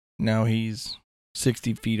me? Now he's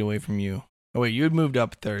 60 feet away from you. Oh, wait, you had moved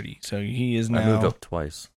up 30, so he is now... I moved up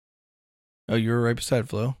twice. Oh, you were right beside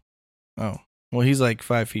Flo? Oh. Well, he's like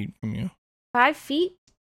 5 feet from you. 5 feet?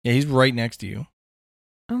 Yeah, he's right next to you.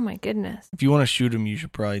 Oh my goodness. If you want to shoot him, you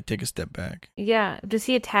should probably take a step back. Yeah. Does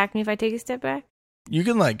he attack me if I take a step back? You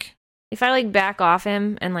can, like... If I, like, back off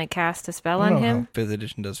him and, like, cast a spell I don't on know him? how 5th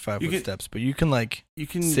edition does 5 You foot can- steps, but you can, like, You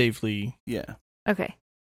can safely... Yeah. Okay.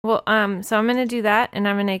 Well, so I'm going to do that, and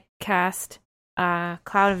I'm going to cast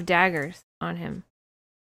Cloud of Daggers on him.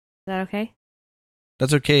 Is that okay?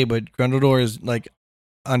 That's okay, but Grundledor is, like,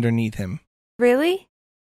 underneath him. Really?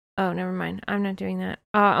 Oh, never mind. I'm not doing that.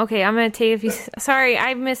 Okay, I'm going to take a few... Sorry,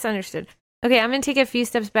 I misunderstood. Okay, I'm going to take a few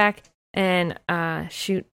steps back and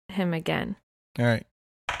shoot him again. All right.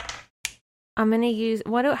 I'm going to use...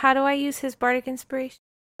 How do I use his Bardic Inspiration?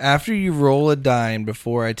 After you roll a die and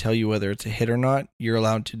before I tell you whether it's a hit or not, you're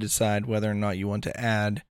allowed to decide whether or not you want to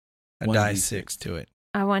add a 1d6. die 6 to it.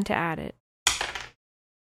 I want to add it.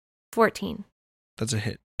 14. That's a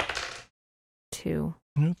hit. 2.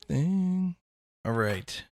 No thing. All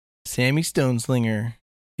right. Sammy Stoneslinger.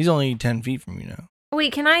 He's only 10 feet from you now.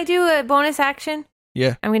 Wait, can I do a bonus action?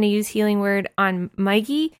 Yeah. I'm going to use Healing Word on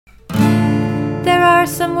Mikey. There are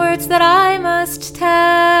some words that I must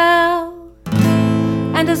tell,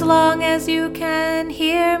 and as long as you can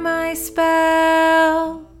hear my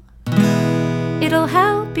spell, it'll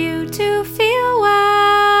help you to feel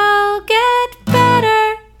well, get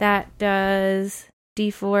better. That does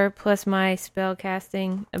D4 plus my spell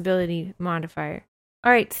casting ability modifier.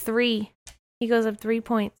 All right, 3. He goes up 3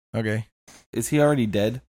 points. Okay. Is he already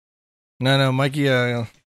dead? No, Mikey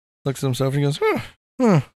looks at himself and he goes,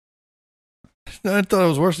 huh. I thought it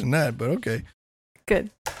was worse than that, but okay. Good.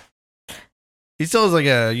 He still has like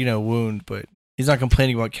a, wound, but he's not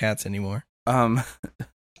complaining about cats anymore.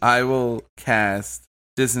 I will cast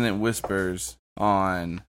Dissonant Whispers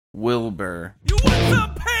on Wilbur. You want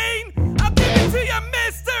some pain? I'll give it to you,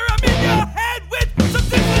 mister. I'm in your head with some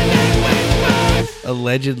dissonant whispers.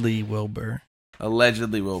 Allegedly, Wilbur.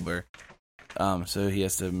 Allegedly Wilbur. So he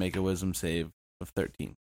has to make a wisdom save of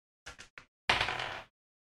 13.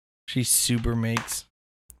 She super makes.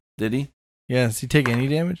 Did he? Yeah, does he take any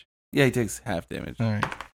damage? Yeah, he takes half damage. All right.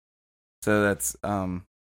 So that's so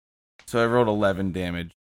I rolled 11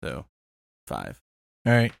 damage, so 5.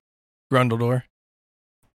 All right. Grundledor.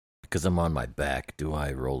 Because I'm on my back, do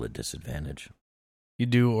I roll a disadvantage? You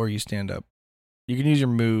do, or you stand up. You can use your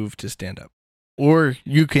move to stand up. Or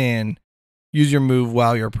you can use your move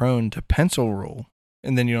while you're prone to pencil roll,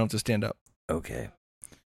 and then you don't have to stand up. Okay.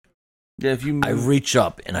 Yeah, if you move, I reach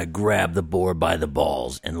up and I grab the boar by the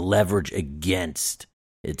balls and leverage against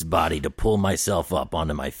its body to pull myself up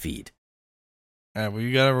onto my feet. All right, well,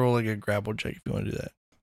 you got to roll like a grapple check if you want to do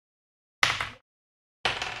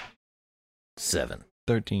that. 7.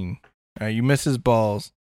 13. All right, you miss his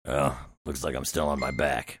balls. Oh, looks like I'm still on my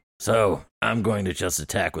back. So, I'm going to just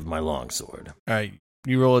attack with my longsword. All right,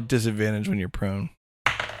 you roll a disadvantage when you're prone.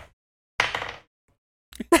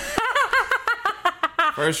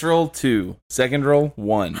 first roll 2, second roll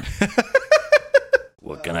 1.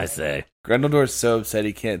 What can I say? Grundledor's so upset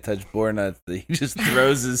he can't touch boar nuts that he just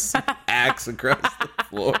throws his axe across the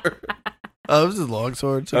floor. Oh, it was his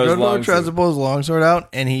longsword. So Oh, his Grundledor tries longsword. to pull his longsword out,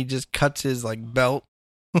 and he just cuts his belt,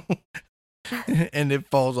 and it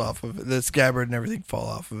falls off of it. The scabbard and everything fall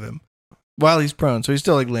off of him while he's prone. So he's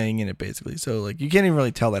still laying in it basically. So you can't even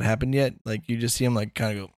really tell that happened yet. You just see him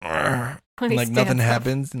kind of go, "Argh," When and he nothing stands up.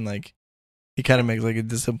 happens, and he kind of makes a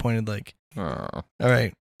disappointed Oh, all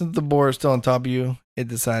right. Since the boar is still on top of you, it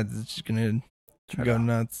decides it's just gonna go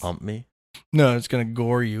nuts. pump me? No, it's gonna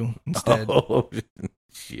gore you instead. Oh,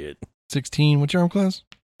 shit. 16. What's your arm class?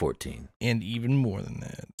 14. And even more than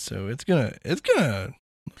that. So it's gonna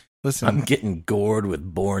listen. I'm getting gored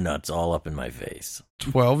with boar nuts all up in my face.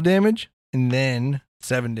 12 damage and then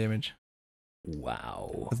 7 damage.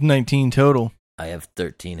 Wow. That's 19 total. I have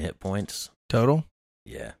 13 hit points. Total.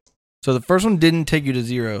 Yeah. So the first one didn't take you to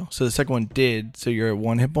 0. So the second one did. So you're at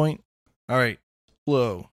 1 hit point. All right.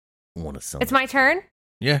 Flo. It's my turn?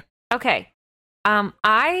 Yeah. Okay.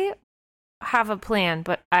 I have a plan,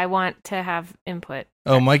 but I want to have input.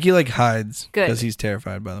 Oh, Mikey hides Good. because he's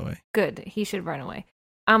terrified. By the way. Good. He should run away.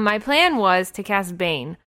 My plan was to cast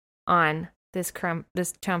Bane on this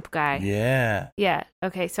chump guy. Yeah. Yeah.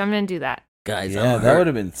 Okay. So I'm gonna do that. Guys, Yeah, I'm that would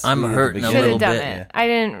have been I'm sweet at the hurting a Should beginning. little have done bit. it. I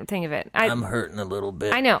didn't think of it. I'm hurting a little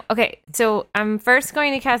bit. I know. Okay. So I'm first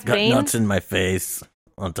going to cast Got Bane. nuts in my face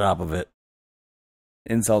on top of it.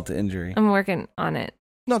 Insult to injury. I'm working on it.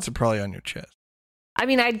 Nuts are probably on your chest. I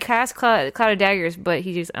mean, I'd cast Cloud of Daggers, but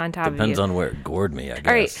he's just on top of you. Depends on where it gored me, I guess.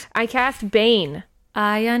 All right, I cast Bane.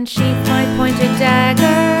 I unsheath my pointed dagger,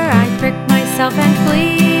 I prick myself and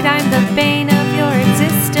bleed. I'm the bane of your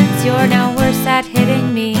existence, you're now worse at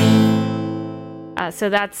hitting me. So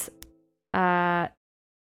that's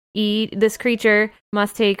this creature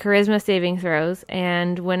must take charisma saving throws,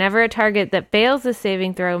 and whenever a target that fails the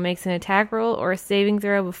saving throw makes an attack roll or a saving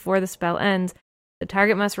throw before the spell ends, the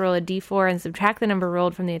target must roll a d4 and subtract the number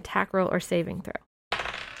rolled from the attack roll or saving throw.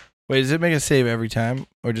 Wait, does it make a save every time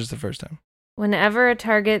or just the first time? Whenever a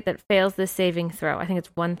target that fails the saving throw, I think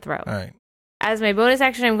it's one throw. All right. As my bonus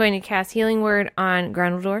action, I'm going to cast Healing Word on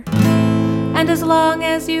Grundledor. And as long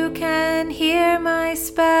as you can hear my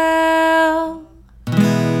spell,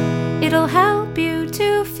 it'll help you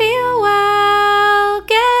to feel well,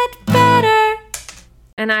 get better.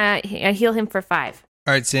 And I heal him for 5.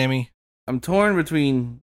 All right, Sammy. I'm torn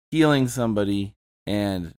between healing somebody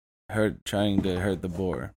and trying to hurt the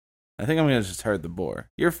boar. I think I'm going to just hurt the boar.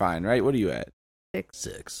 You're fine, right? What are you at?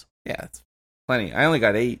 6. Yeah, it's plenty. I only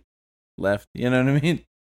got 8 left. You know what I mean?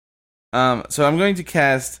 So I'm going to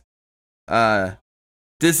cast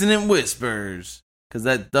Dissonant Whispers, because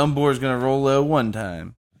that dumb boar is going to roll low one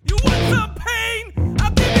time. You want some pain?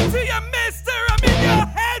 I'll give it to you, mister. I'm in your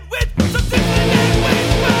head with some dissonant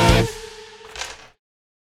whispers.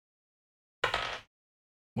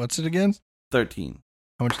 What's it again? 13.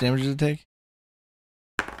 How much damage does it take?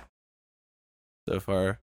 So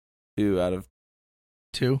far, 2 out of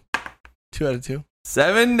 2. 2 out of 2.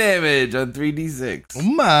 7 damage on 3d6. Oh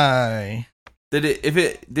my. If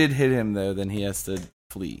it did hit him, though, then he has to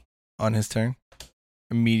flee. On his turn?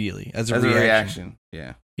 Immediately. As a As reaction. a reaction.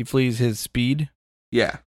 Yeah. He flees his speed.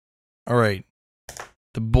 Yeah. All right.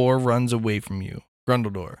 The boar runs away from you.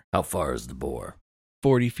 Grundledor. How far is the boar?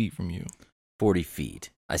 40 feet from you. 40 feet.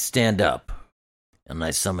 I stand up, and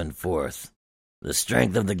I summon forth the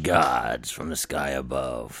strength of the gods from the sky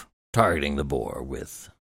above, targeting the boar with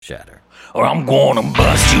Shatter. Or I'm gonna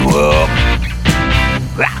bust you up.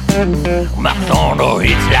 My thunder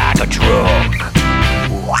hits like a truck.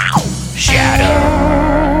 Wow. Shatter.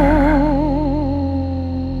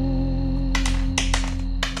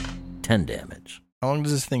 10 damage. How long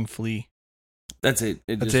does this thing flee? That's it.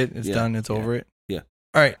 That's it? It's done? It's over it? Yeah.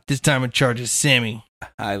 All right. This time it charges Sammy.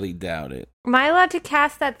 Highly doubt it. Am I allowed to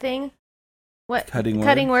cast that thing? What?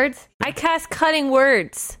 Cutting words? I cast Cutting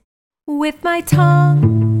Words. With my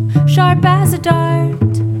tongue sharp as a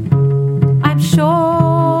dart, I'm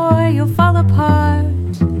sure you'll fall apart.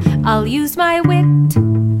 I'll use my wit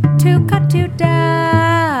to cut you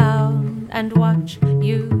down and watch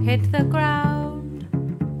you hit the ground.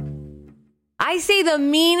 I say the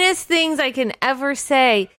meanest things I can ever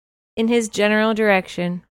say in his general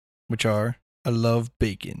direction. Which are, I love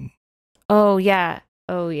bacon. Oh, yeah.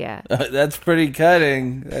 Oh, yeah. That's pretty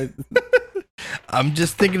cutting. I'm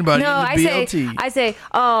just thinking about eating the BLT. I say,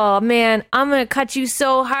 oh, man, I'm going to cut you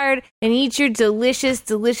so hard and eat your delicious,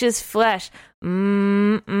 delicious flesh.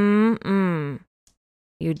 You're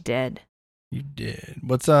dead. You did.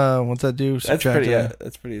 What's that do? That's pretty. Yeah,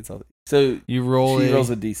 that's pretty insulting. So you roll. She rolls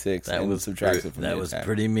a d6 that and was subtracts it from that the was attack.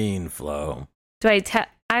 pretty mean, Flo.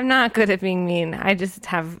 I'm not good at being mean. I just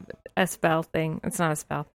have a spell thing. It's not a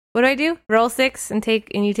spell. What do I do? Roll 6 and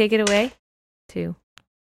you take it away? 2.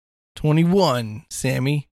 21,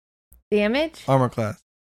 Sammy. Damage? Armor class.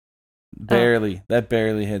 Barely. That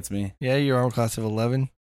barely hits me. Yeah, your armor class of 11.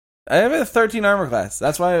 I have a 13 armor class.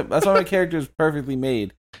 That's why my character is perfectly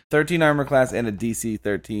made. 13 armor class and a DC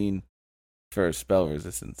 13 for spell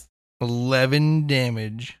resistance. 11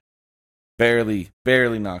 damage. Barely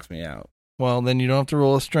knocks me out. Well, then you don't have to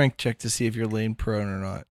roll a strength check to see if you're laying prone or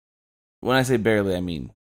not. When I say barely, I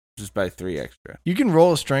mean just by 3 extra. You can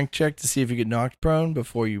roll a strength check to see if you get knocked prone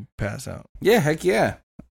before you pass out. Yeah, heck yeah.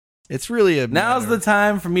 It's really a Now's the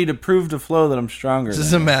time for me to prove to Flo that I'm stronger. This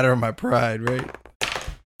is a matter of my pride, right?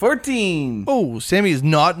 14. Oh, Sammy is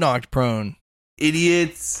not knocked prone.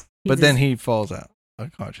 Idiots. But then he falls out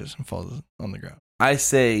unconscious and falls on the ground. I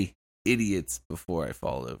say idiots before I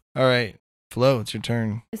fall over. All right. Flo, it's your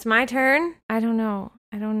turn. It's my turn? I don't know.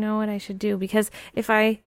 I don't know what I should do because if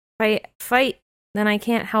I fight, then I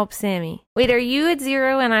can't help Sammy. Wait, are you at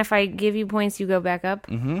 0 and if I give you points, you go back up?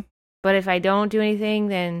 Mm-hmm. But if I don't do anything,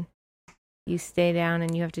 then you stay down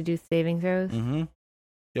and you have to do saving throws? Mm-hmm.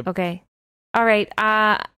 Yep. Okay. All right.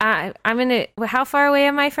 I'm going to... How far away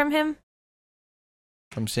am I from him?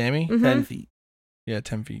 From Sammy? Mhm. 10 feet. Yeah,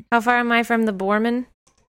 10 feet. How far am I from the Boorman?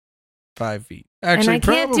 5 feet. Actually, I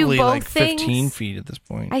can't do probably both like 15 things. feet at this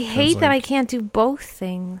point. I hate that I can't do both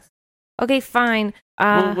things. Okay, fine.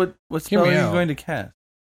 What spell me are you out. going to cast?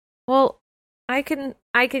 Well,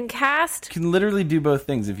 I can cast. You can literally do both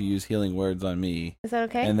things if you use healing words on me. Is that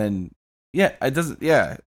okay? And then, yeah, it doesn't,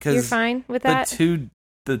 yeah. You're fine with that?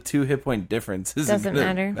 The 2 hit point difference doesn't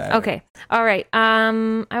matter. Okay. All right.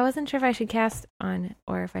 I wasn't sure if I should cast on it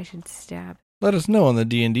or if I should stab. Let us know on the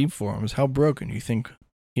D&D forums how broken you think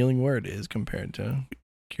Healing Word is compared to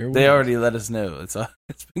Cure Wounds. They already let us know. It's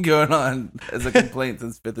been going on as a complaint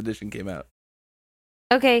since 5th edition came out.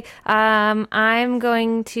 Okay. I'm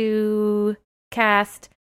going to cast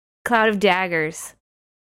Cloud of Daggers.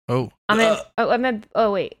 Oh.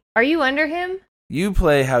 Wait. Are you under him? You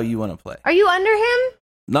play how you want to play. Are you under him?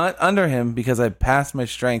 Not under him because I passed my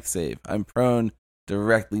strength save. I'm prone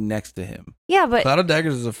directly next to him. Yeah, but Cloud of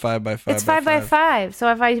Daggers is a 5x5. It's 5x5. So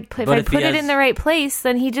if I put it in the right place,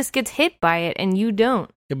 then he just gets hit by it, and you don't.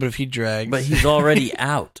 Yeah, but if he drags, but he's already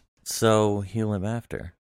out, so heal him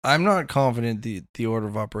after. I'm not confident the order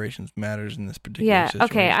of operations matters in this particular situation.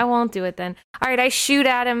 Okay, I won't do it then. All right, I shoot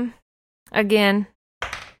at him again.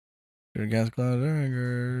 Against Cloud of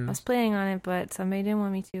Daggers. I was planning on it, but somebody didn't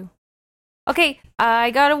want me to. Okay, I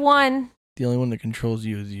got a 1. The only one that controls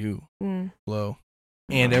you is you, Flo,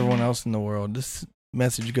 and everyone else in the world. This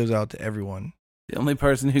message goes out to everyone. The only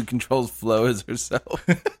person who controls Flo is herself.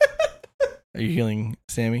 Are you healing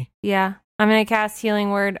Sammy? Yeah, I'm going to cast Healing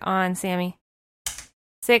Word on Sammy.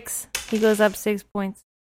 6. He goes up 6 points.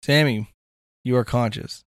 Sammy, you are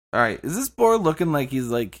conscious. All right, is this boar looking like he's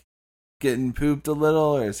like getting pooped a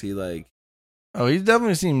little, or is he like... Oh, he's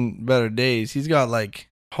definitely seen better days. He's got like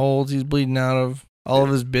holes he's bleeding out of. All of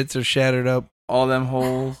his bits are shattered up. All them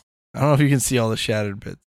holes? I don't know if you can see all the shattered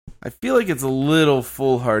bits. I feel like it's a little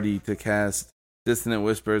foolhardy to cast Dissonant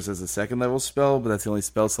Whispers as a 2nd level spell, but that's the only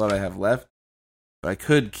spell slot I have left. But I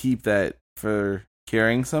could keep that for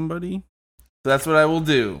curing somebody. So that's what I will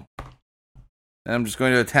do. And I'm just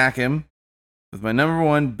going to attack him with my number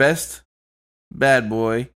 1 best bad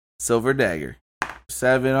boy, Silver Dagger.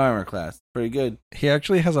 7 armor class. Pretty good. He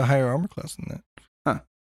actually has a higher armor class than that. Huh.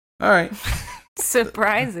 All right.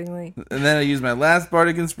 Surprisingly. And then I use my last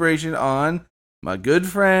bardic inspiration on my good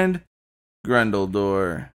friend,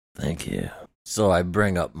 Grundledor. Thank you. So I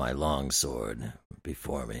bring up my long sword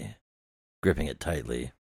before me, gripping it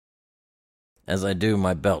tightly. As I do,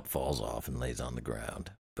 my belt falls off and lays on the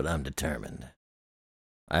ground, but I'm determined.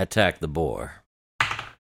 I attack the boar.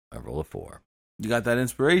 I roll a 4. You got that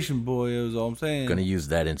inspiration, boy, is all I'm saying. Gonna use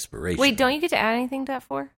that inspiration. Wait, don't you get to add anything to that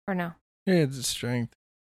 4? Or no? Yeah, it's a strength.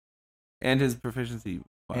 And his proficiency.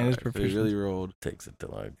 Wow, and his so proficiency. he really rolled Takes it to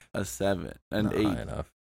like a 7 and not 8. high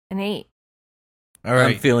enough. An 8. All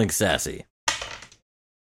right. I'm feeling sassy.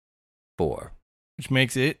 4. Which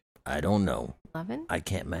makes it, I don't know. 11? I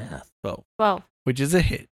can't math. 12. which is a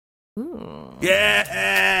hit. Ooh.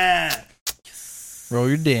 Yeah! Roll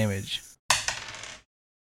your damage.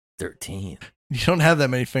 13. You don't have that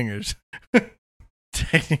many fingers.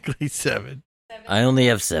 Technically 7. I only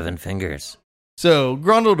have 7 fingers. So,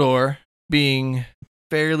 Grundledor, being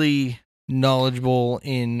fairly knowledgeable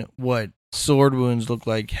in what sword wounds look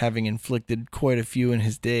like, having inflicted quite a few in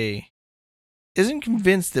his day, isn't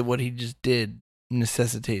convinced that what he just did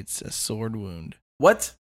necessitates a sword wound.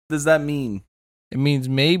 What does that mean? It means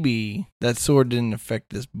maybe that sword didn't affect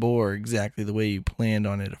this boar exactly the way you planned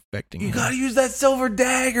on it affecting You him. gotta use that silver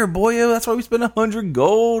dagger, boyo. That's why we spent 100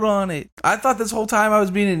 gold on it. I thought this whole time I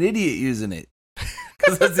was being an idiot using it.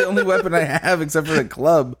 Because that's the only weapon I have except for the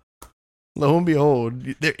club. Lo and behold,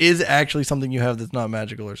 there is actually something you have that's not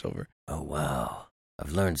magical or silver. Oh, wow.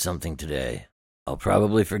 I've learned something today. I'll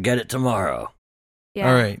probably forget it tomorrow. Yeah.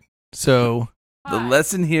 All right. So, The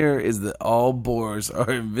lesson here is that all boars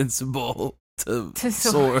are invincible to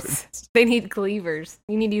swords. They need cleavers.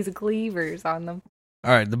 You need to use cleavers on them.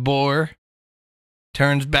 all right, the boar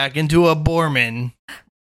turns back into a boarman.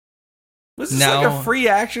 Was this Now- like a free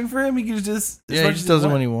action for him? He can just... Yeah, he just does it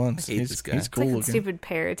when he wants. I hate He's, this guy. he's It's cool like a looking. stupid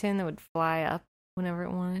Periton that would fly up whenever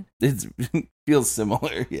it wanted. It feels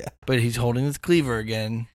similar, yeah. But he's holding his cleaver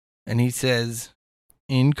again, and he says,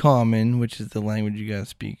 in common, which is the language you guys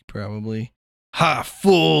speak probably, "Ha,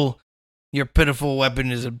 fool! Your pitiful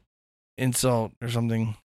weapon is an insult," or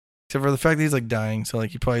something. Except for the fact that he's like dying, so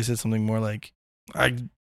like he probably said something more like, I'm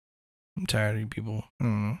tired of you people. I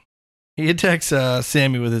don't know. He attacks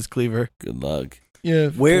Sammy with his cleaver. Good luck. Yeah.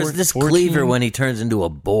 Where's this 14 cleaver when he turns into a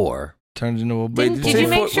boar? turns into a Wait, big did Did say you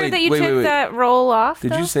bull? make sure wait, that you wait, took wait. that roll off?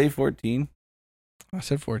 Did though? you say 14? I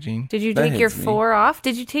said 14. Did you That take your hits me. 4 off?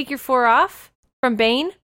 Did you take your 4 off from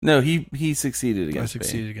Bane? No, he succeeded I against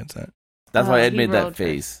succeeded Bane. against that. That's Oh, why Ed he made that rolled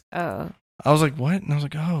face. Oh. I was like, what? And I was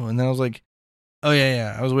like, oh. And then I was like, oh,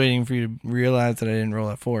 yeah. I was waiting for you to realize that I didn't roll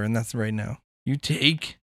at 4, and that's right now. You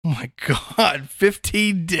take, oh my God,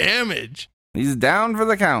 15 damage. He's down for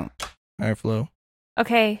the count. All right, Flo.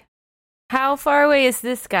 Okay. How far away is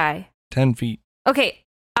this guy? 10 feet. Okay,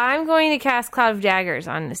 I'm going to cast Cloud of Daggers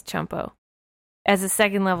on this chumpo as a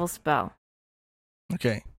 2nd level spell.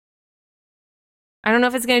 Okay. I don't know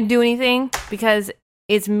if it's going to do anything because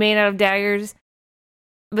it's made out of daggers,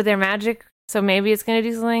 but they're magic, so maybe it's going to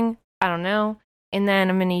do something. I don't know. And then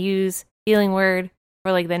I'm going to use Healing Word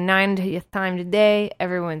for like the 90th time today.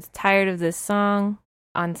 Everyone's tired of this song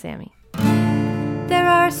on Sammy. There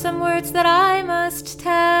are some words that I must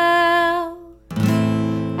tell,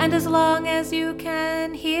 and as long as you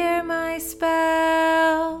can hear my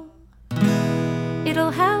spell,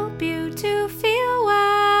 it'll help you to feel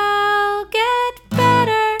well, get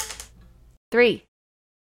better. 3.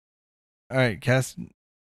 All right, cast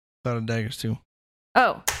Cloud of Daggers too.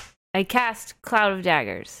 Oh, I cast Cloud of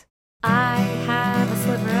Daggers. I have a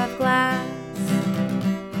sliver of glass,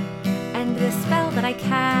 and the spell that I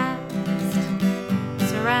cast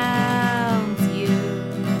surrounds you,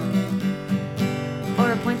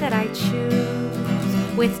 or a point that I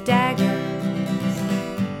choose with daggers,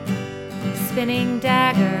 spinning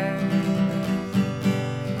daggers,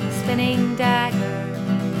 spinning daggers,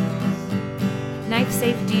 knife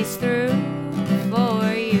safety's through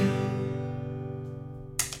for you.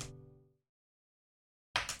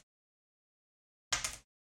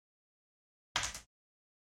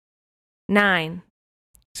 Nine.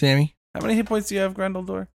 Sammy? How many hit points do you have,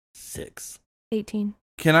 Grundledor? 6. 18.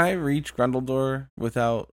 Can I reach Grundledor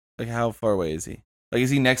without, like, how far away is he? Like, is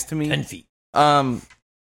he next to me? 10 feet. I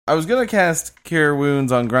was gonna cast Cure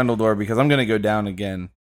Wounds on Grundledor because I'm gonna go down again,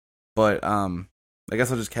 but I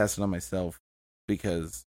guess I'll just cast it on myself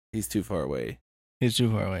because he's too far away. He's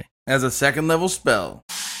too far away. As a 2nd level spell.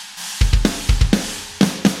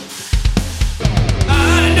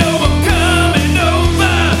 I know I'm coming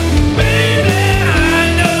over, baby.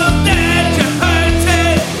 I know that you're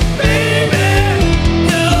hurting, baby.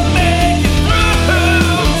 You'll make it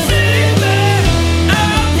through, baby.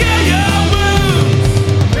 I'll get your wounds,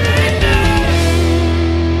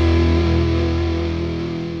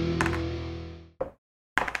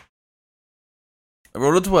 I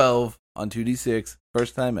rolled a 12 on 2d6,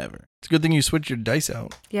 first time ever. It's a good thing you switched your dice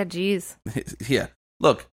out. Yeah, geez. Yeah.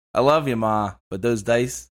 Look, I love you, Ma, but those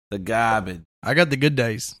dice, the garbage. I got the good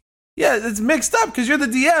dice. Yeah, it's mixed up because you're the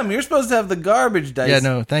DM. You're supposed to have the garbage dice. Yeah,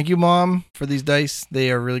 no. Thank you, Mom, for these dice.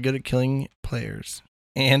 They are really good at killing players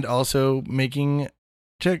and also making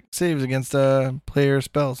check saves against player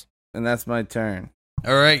spells. And that's my turn.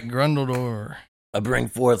 All right, Grundledor. I bring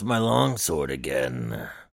forth my longsword again,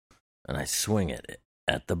 and I swing it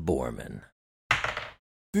at the Boorman.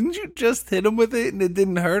 Didn't you just hit him with it and it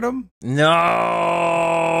didn't hurt him?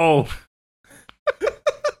 No!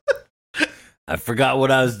 I forgot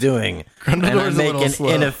what I was doing, and I Grundledor's a make little an slow.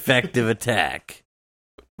 ineffective attack.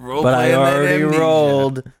 Role But I playing that already amnesia.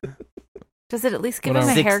 rolled Does it at least give What him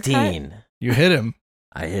a else? haircut? 16. You hit him.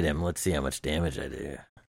 I hit him. Let's see how much damage I do.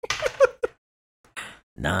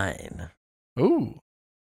 9. Ooh.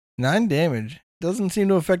 9 damage. Doesn't seem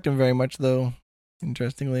to affect him very much, though,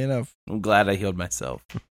 interestingly enough. I'm glad I healed myself.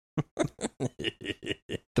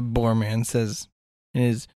 The boar man says in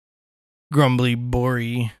his grumbly,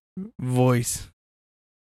 bory voice.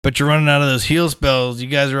 But you're running out of those heal spells. You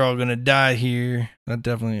guys are all going to die here. That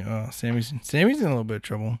definitely... Oh, Sammy's in a little bit of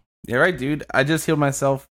trouble. Yeah, right, dude. I just healed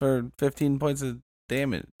myself for 15 points of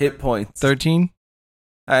damage. Hit points. 13.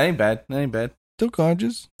 That ain't bad. That ain't bad. Still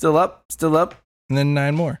conscious. Still up. Still up. And then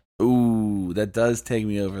 9 more. Ooh, that does take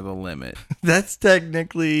me over the limit. That's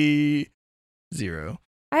technically 0.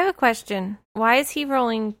 I have a question. Why is he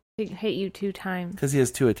rolling to hit you 2 times? Because he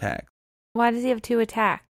has 2 attacks. Why does he have 2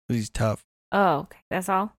 attacks? He's tough. Oh, okay. That's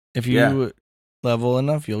all? If you level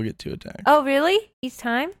enough, you'll get 2 attacks. Oh, really? Each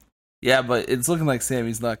time? Yeah, but it's looking like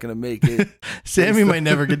Sammy's not going to make it. Sammy might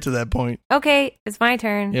never get to that point. Okay, it's my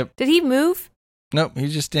turn. Yep. Did he move? Nope,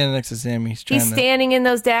 he's just standing next to Sammy. He's trying He's to... standing in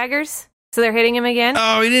those daggers? So they're hitting him again?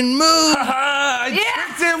 Oh, he didn't move! I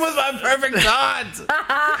tricked him with my perfect odds.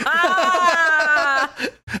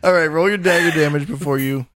 All right, roll your dagger damage before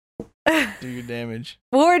you do your damage.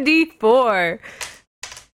 4d4.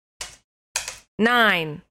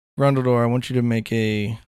 9. Grundledor, I want you to make a...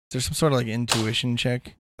 Is there some sort of like intuition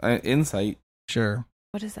check? Insight. Sure.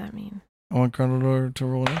 What does that mean? I want Grundledor to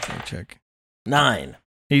roll an insight check. 9.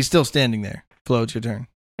 He's still standing there. Flo, it's your turn.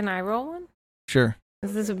 Can I roll one? Sure.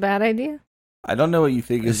 Is this a bad idea? I don't know what you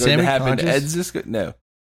think is Is going to Sammy happen. conscious?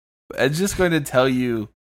 Ed's just going to tell you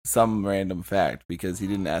some random fact because he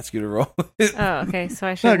didn't ask you to roll it. Oh, okay. So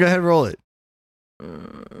I No, should. go ahead, roll it.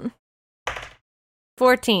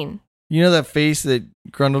 14. You know that face that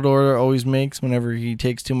Grundledor always makes whenever he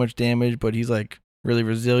takes too much damage, but he's like really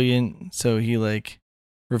resilient, so he like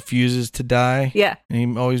refuses to die? Yeah. And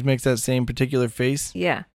he always makes that same particular face?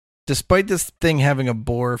 Yeah. Despite this thing having a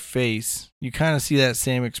boar face, you kind of see that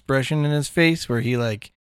same expression in his face where he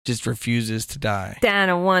like just refuses to die. Down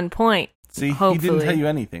to 1 point. See, Hopefully. he didn't tell you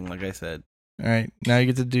anything, like I said. All right, now you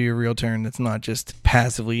get to do your real turn. That's not just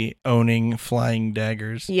passively owning flying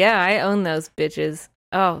daggers. Yeah, I own those bitches.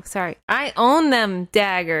 Oh, sorry. I own them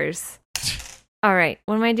daggers. All right,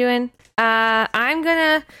 what am I doing? I'm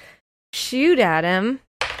gonna shoot at him.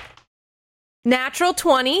 Natural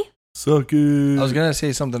 20. Suck it. I was gonna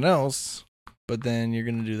say something else, but then you're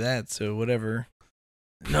gonna do that, so whatever.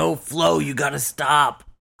 No, Flo, you gotta stop.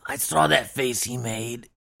 I saw that face he made.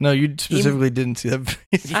 No, you specifically didn't see that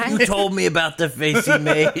face. You told me about the face he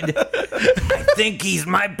made. I think he's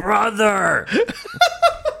my brother.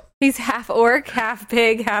 He's half orc, half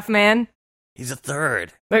pig, half man. He's a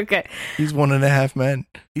third. Okay. He's 1.5 men.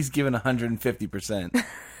 He's given 150%.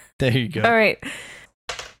 There you go. All right.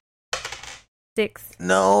 6.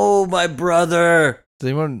 No, my brother. Does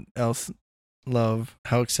anyone else love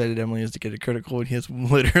how excited Emily is to get a critical when he has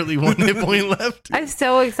literally 1 hit point left? I'm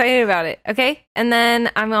so excited about it. Okay. And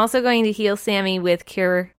then I'm also going to heal Sammy with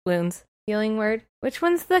cure wounds. Healing word. Which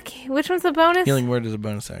one's the bonus? Healing word is a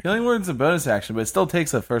bonus action. Healing Word's a bonus action, but it still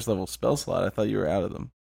takes a first level spell slot. I thought you were out of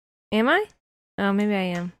them. Am I? Oh, maybe I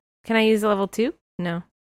am. Can I use a level 2? No.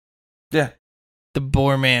 Yeah. The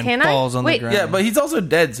boar man Can I? falls on the Wait. ground. Yeah, but he's also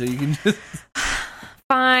dead, so you can just...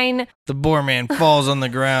 Fine. The boar man falls on the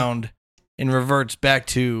ground and reverts back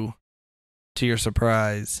to your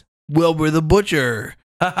surprise, Wilbur the butcher.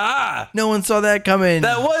 Ha-ha! No one saw that coming.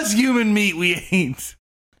 That was human meat we ate.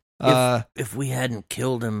 If we hadn't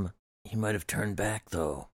killed him, he might have turned back,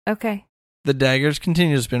 though. Okay. The daggers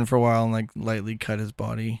continue to spin for a while and like lightly cut his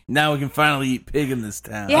body. Now we can finally eat pig in this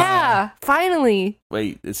town. Yeah, finally.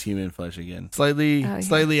 Wait, it's human flesh again. Slightly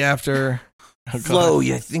after. Oh, Flo,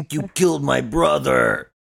 God. I think you killed my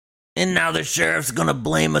brother. And now the sheriff's gonna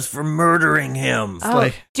blame us for murdering him. Oh,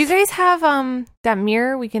 like- do you guys have that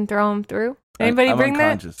mirror we can throw him through? Anybody I'm bring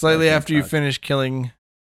that? unconscious. Slightly I can't after you talk. finish killing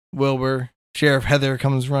Wilbur, Sheriff Heather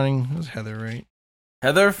comes running. It was Heather, right?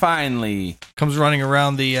 Heather finally. Comes running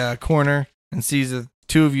around the corner and sees the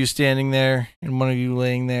two of you standing there and one of you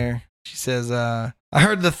laying there. She says, I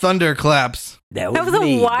heard the thunder claps. That That was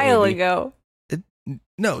me, a while baby. ago.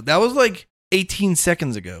 No, that was like 18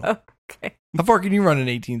 seconds ago. Okay. How far can you run in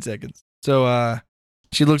 18 seconds? So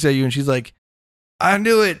she looks at you and she's like, I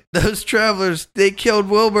knew it. Those travelers, they killed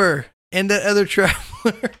Wilbur and that other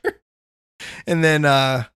traveler. And then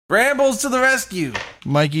Brambles to the rescue.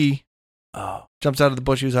 Mikey Oh. jumps out of the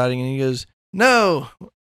bush he was hiding and he goes, no,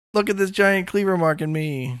 look at this giant cleaver mark in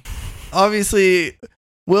me. Obviously,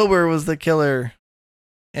 Wilbur was the killer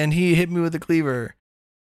and he hit me with the cleaver.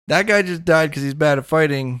 That guy just died because he's bad at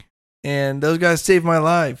fighting and those guys saved my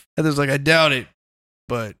life. Heather's like, I doubt it,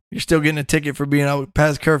 but you're still getting a ticket for being out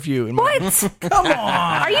past curfew. And What? Come on.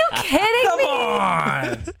 Are you kidding Come me?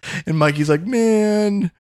 on. And Mikey's like,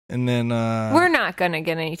 man. And then We're not going to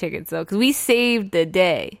get any tickets, though, because we saved the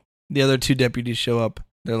day. the other two deputies show up.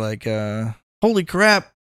 They're like, holy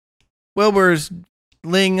crap. Wilbur's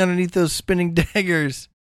laying underneath those spinning daggers.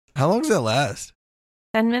 How long does that last?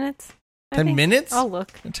 10 minutes? I 10 think. minutes? I'll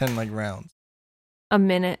look. Or 10 like rounds. A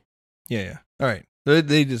minute. Yeah. All right.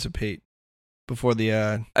 They dissipate before the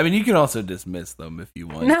I mean, you can also dismiss them if you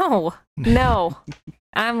want. No.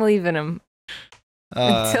 I'm leaving them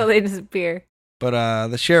until they disappear. But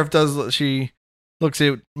the sheriff she looks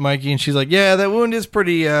at Mikey and she's like, yeah, that wound is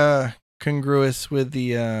pretty congruous with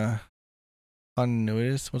the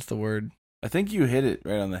continuous. What's the word? I think you hit it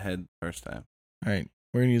right on the head the first time. All right.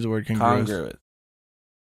 We're gonna use the word congruous. Congruous.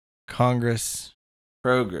 Congress.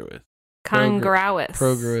 Progress. Congruous.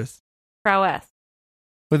 Progress. Prowess.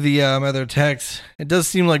 With the other text, it does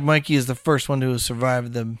seem like Mikey is the first one to have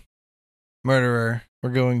survived the murderer.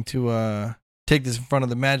 We're going to take this in front of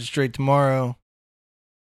the magistrate tomorrow.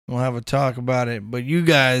 We'll have a talk about it. But you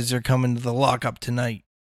guys are coming to the lockup tonight.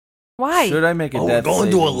 Why? Should I make a Oh, we're death going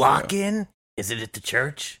to saving a throw? lock-in? Is it at the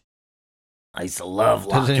church? I used to love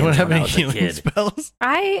lock-ins Does anyone have when I any was a healing kid. spells?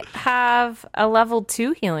 I have a level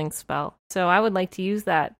 2 healing spell, so I would like to use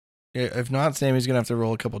that. Yeah, if not, Sammy's going to have to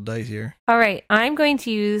roll a couple dice here. All right, I'm going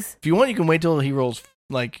to use, If you want, you can wait till he rolls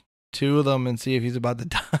like 2 of them and see if he's about to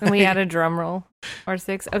die. and we add a drum roll, or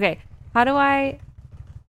 6. Okay, how do I,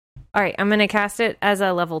 all right, I'm going to cast it as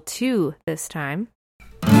a level 2 this time.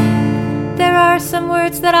 There are some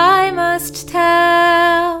words that I must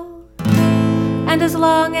tell, and as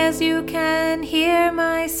long as you can hear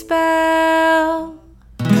my spell,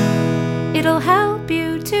 It'll help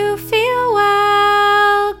you to feel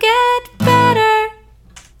well, get better.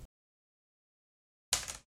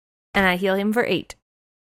 And I heal him for 8.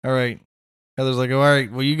 All right. Heather's like, all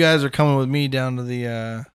right, well, you guys are coming with me down to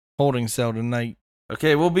the holding cell tonight.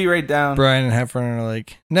 Okay, we'll be right down. Brian and Heffron are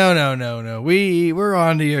like, no. We're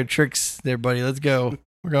on to your tricks there, buddy. Let's go.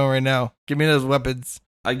 We're going right now. Give me those weapons.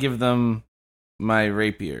 I give them my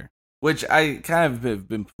rapier, which I kind of have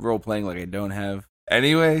been role playing like I don't have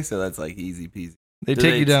anyway, so that's like easy peasy. They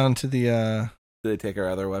take you down to the Do they take our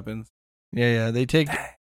other weapons? Yeah, they take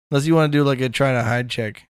unless you want to do like a try to hide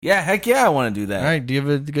check. Yeah, heck yeah, I want to do that. All right, do you have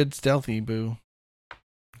a good stealthy, Boo?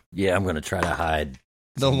 Yeah, I'm going to try to hide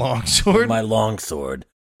The longsword? my longsword,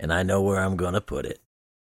 and I know where I'm going to put it.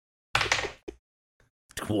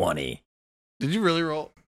 20. Did you really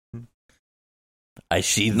roll? I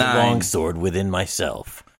sheathe 9. the longsword within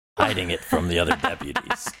myself, hiding it from the other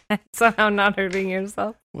deputies. Somehow not hurting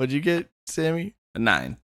yourself. What'd you get, Sammy? A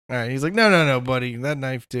 9. All right, he's like, no, buddy. That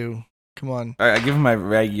knife too. Come on. All right, I give him my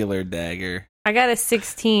regular dagger. I got a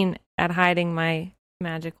 16 at hiding my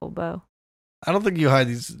magical bow. I don't think you hide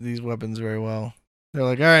these weapons very well. They're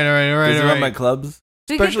like, all right. Does he want my clubs?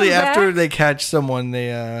 Did you get Especially them after back? they catch someone,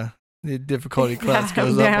 the difficulty class Yeah,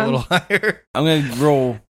 goes up a down. little higher. I'm going to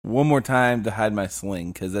roll one more time to hide my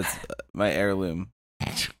sling, because that's my heirloom.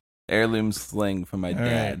 Heirloom sling from my All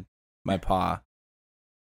dad. right. My pa.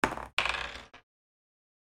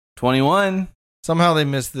 21. Somehow they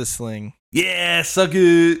missed this sling. Yeah, suck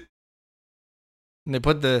it. And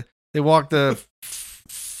they walk the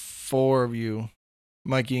 4 of you,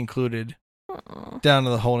 Mikey included, Aw. down to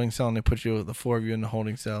the holding cell, and they put the 4 of you in the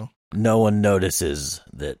holding cell. No one notices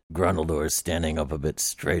that Grundledor is standing up a bit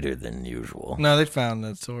straighter than usual. No, they found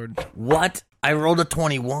that sword. What? I rolled a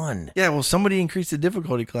 21. Yeah, well, somebody increased the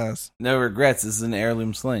difficulty class. No regrets. This is an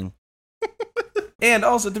heirloom sling. And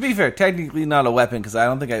also, to be fair, technically not a weapon, because I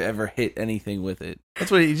don't think I've ever hit anything with it.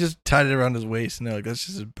 That's what he just tied it around his waist, and they're like, that's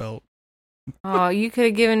just his belt. Oh, you could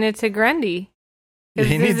have given it to Grundy. Yeah,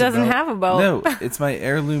 Because he he needs a doesn't belt. have a belt. No, it's my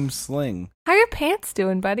heirloom sling. How are your pants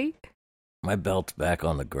doing, buddy? My belt's back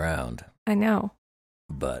on the ground, I know.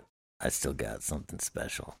 but I still got something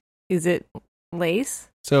special. Is it lace?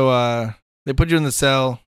 So they put you in the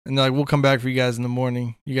cell, and they're like, we'll come back for you guys in the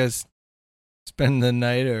morning. You guys spend the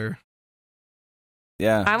night, or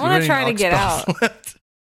Yeah. I do you want have to try any to knock get out. spells left? Do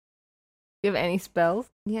you have any spells?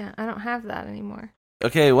 Yeah, I don't have that anymore.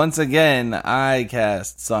 Okay, once again, I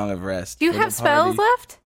cast Song of Rest. Do you for have the spells party.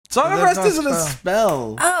 left? Song of That's Rest not a isn't a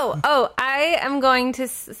spell. Oh, I am going to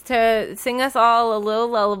sing us all a little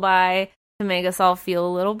lullaby to make us all feel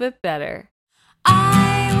a little bit better.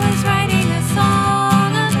 I was writing a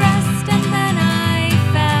song of rest and then I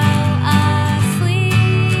fell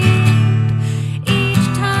asleep. Each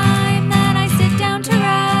time that I sit down to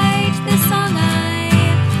write this song, I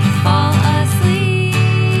fall asleep.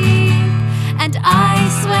 And I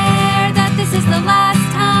swear that this is the last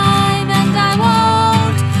time, and I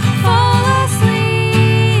won't fall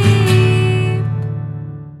asleep.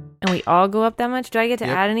 And we all go up that much? Do I get to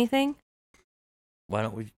Yep. add anything? Why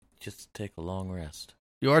don't we just take a long rest?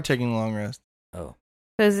 You are taking a long rest. Oh,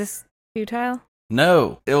 So is this futile?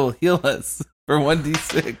 No, it will heal us for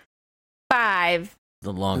 1d6. 5.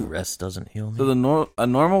 the long rest doesn't heal me? So a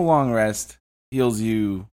normal long rest heals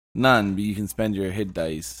you none, but you can spend your hit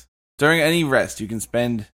dice. During any rest, you can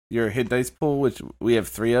spend your hit dice pool, which we have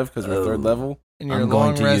 3 of because we're Oh. 3rd level. And your I'm going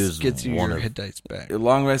long to rest use gets you one your of- hit dice back. Your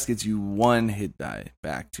long rest gets you 1 hit die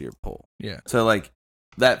back to your pool. Yeah. So, like,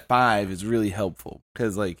 that 5 is really helpful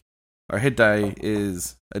because, like, our hit die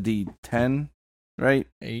is a d10, right?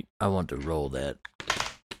 8. I want to roll that.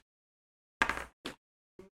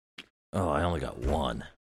 Oh, I only got 1.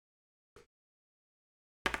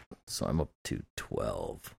 So I'm up to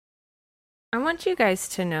 12. I want you guys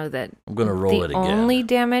to know that I'm going to roll the it again. only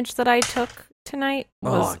damage that I took tonight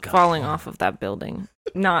Oh, was I got falling 1. off of that building.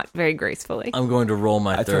 Not very gracefully. I'm going to roll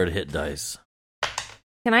my I third took- hit dice.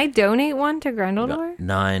 Can I donate one to I Grundledor? got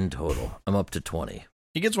 9 total. I'm up to 20.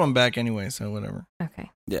 He gets one back anyway, so whatever.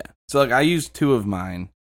 Okay. Yeah. So, like, I used 2 of mine.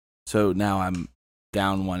 So now I'm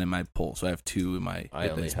down 1 in my pool. So I have 2 in my I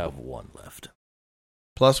hit only dice have pool. 1 left.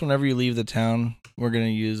 Plus, whenever you leave the town, we're going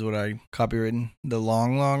to use what I copywritten, the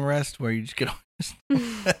long rest, where you just get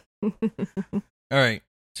all right.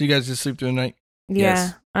 So you guys just sleep through the night? Yeah,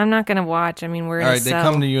 Yes. I'm not gonna watch. I mean, we're in All a right, they cell.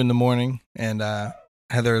 come to you in the morning, and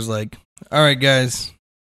Heather is like, all right, guys,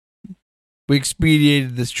 we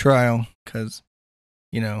expedited this trial because,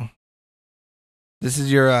 you know, this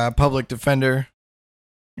is your public defender.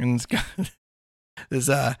 And it's got this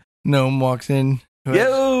gnome walks in who has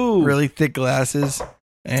Yo! really thick glasses,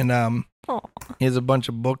 and Aw. He has a bunch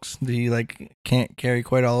of books that he like can't carry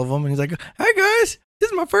quite all of them, and he's like, "Hi guys,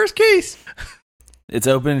 this is my first case. It's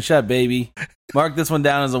open and shut, baby. Mark this one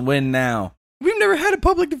down as a win now. We've never had a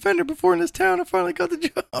public defender before in this town. I finally got the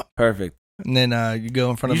job." Perfect. And then you go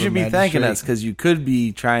in front You of. should a be thanking magistrate, us because you could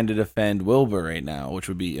be trying to defend Wilbur right now, which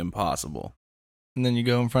would be impossible. And then you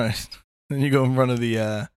go in front. Then you go in front of the.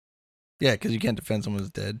 Yeah, because you can't defend someone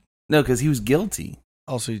who's dead. No, because he was guilty.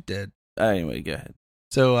 Also, he's dead. Anyway, go ahead.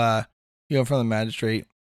 So you go in front of the magistrate,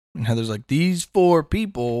 and Heather's like, "These 4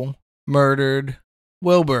 people murdered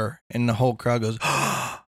Wilbur," and the whole crowd goes,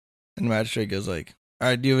 and the magistrate goes like, "All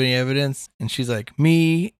right, do you have any evidence?" And she's like,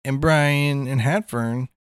 "Me and Brian and Hatfern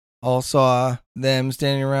all saw them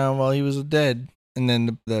standing around while he was dead." And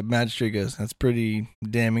then the magistrate goes, "That's pretty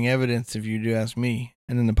damning evidence if you do ask me."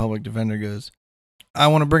 And then the public defender goes, "I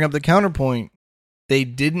want to bring up the counterpoint. They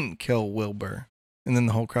didn't kill Wilbur." And then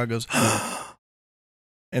the whole crowd goes,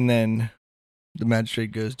 and then the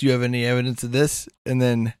magistrate goes, "Do you have any evidence of this?" And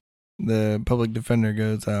then the public defender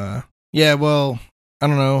goes, "Yeah, well, I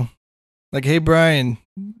don't know. Like, hey, Brian,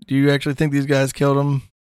 do you actually think these guys killed him?"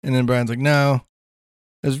 And then Brian's like, "No.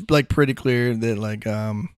 It's like pretty clear that like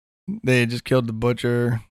they had just killed the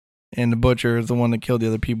butcher, and the butcher is the one that killed the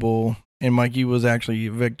other people, and Mikey was actually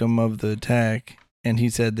a victim of the attack, and he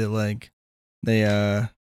said that like they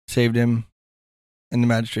saved him." And the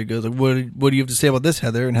magistrate goes like, what do you have to say about this,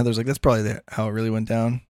 Heather?" And Heather's like, "That's probably how it really went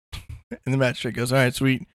down." And the magistrate goes, "All right,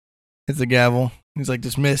 sweet." Hits the gavel. He's like,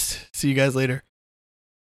 "Dismissed. See you guys later."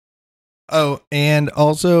 Oh, and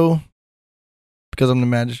also, because I'm the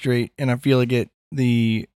magistrate and I feel like it,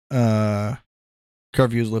 the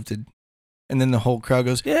curfew is lifted. And then the whole crowd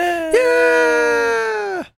goes, Yeah.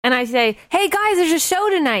 "Yeah!" And I say, "Hey guys, there's a show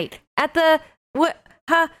tonight at the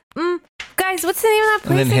guys, what's the name of that place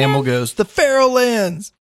And then again?" Hamill goes, "The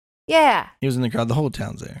Farrowlands." Yeah, He was in the crowd. The whole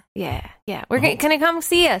town's there. yeah. We're gonna, can I come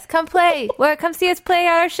see us? Come play. Come see us play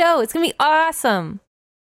at our show. It's gonna be awesome.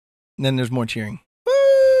 And then there's more cheering.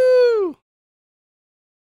 Woo!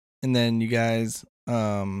 And then you guys,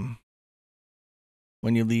 when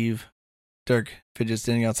you leave, Dirk Fidget's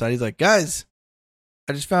standing outside. He's like, "Guys,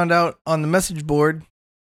 I just found out on the message board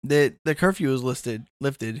that the curfew is lifted.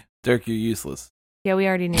 Dirk, you're useless. Yeah, we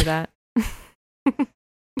already knew that.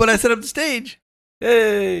 But I set up the stage."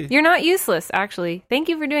 Hey. You're not useless, actually. Thank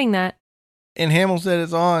you for doing that. And Hamill said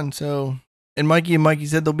it's on, so. And Mikey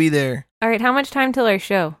said they'll be there. All right, how much time till our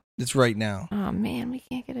show? It's right now. Oh man, we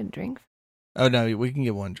can't get a drink. Oh, no, we can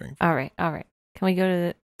get one drink. All right. Can we go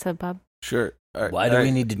to the pub? Sure. All right. Why All do right.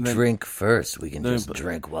 we need to Then- drink first? We can then- just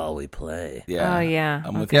drink while we play. Yeah. Oh yeah.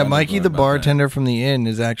 I'm with Yeah, you. Mikey, the about that. bartender from the inn,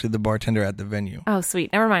 is actually the bartender at the venue. Oh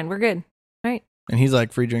sweet. Never mind. We're good. And he's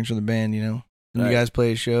like, free drinks for the band, you know? And Right. you guys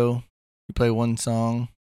play a show, you play one song,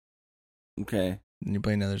 Okay. and you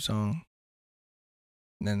play another song,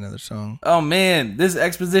 and then another song. Oh man, this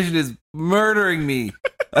exposition is murdering me.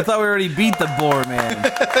 I thought we already beat the boar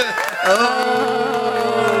man.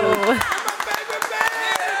 Oh.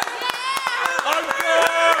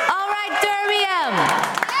 All right, Derbium.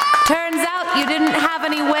 Turns out you didn't have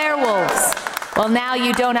any werewolves. Well, now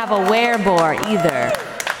you don't have a wereboar either.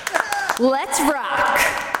 Let's rock.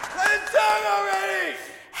 Let's talk already!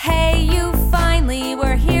 Hey, you finally,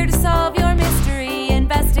 we're here to solve your mystery.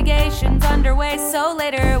 Investigation's underway, so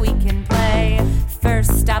later we can play.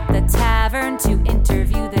 First stop the tavern to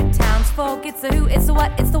interview the townsfolk. It's the who, it's the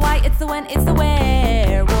what, it's the why, it's the when, it's the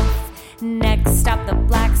werewolf. Next stop the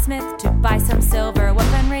blacksmith to buy some silver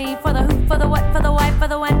weaponry. For the who, for the what, for the why, for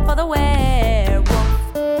the when, for the werewolf.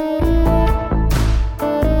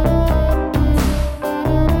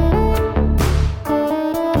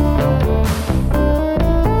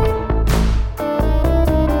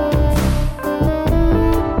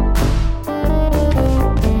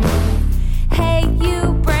 Hey,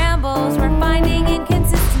 you brambles, we're finding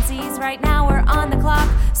inconsistencies. Right now we're on the clock,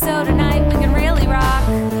 so tonight we can really rock.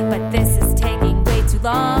 But this is taking way too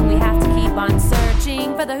long. We have to keep on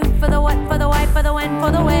searching for the who, for the what, for the why, for the when,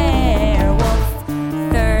 for the werewolf.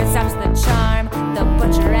 Third stop's the charm, the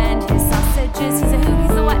butcher and his sausages. He's a who,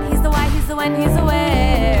 he's the what, he's the why, he's the when, he's the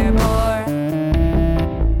werewolf.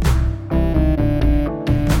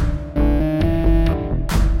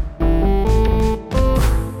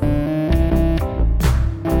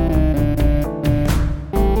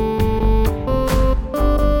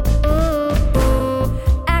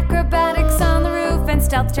 Acrobatics on the roof and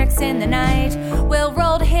stealth checks in the night. We'll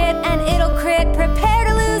roll to hit and it'll crit. Prepare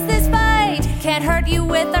to lose this fight. Can't hurt you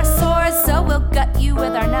with our swords, so we'll gut you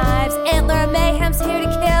with our knives. Antler Mayhem's here to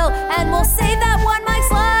kill, and we'll save that one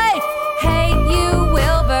Mike's life. Hey, you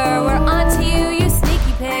Wilbur, we're on to you, you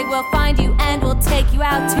sneaky pig. We'll find you and we'll take you you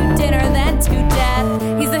out to dinner, then to death.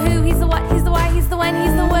 He's the who, he's the what, he's the why, he's the when,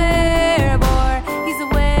 he's the wherebore. He's the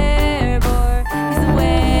wherebore, he's the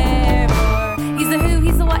wherebore. He's the who,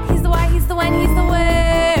 he's the what, he's the why, he's the when, he's the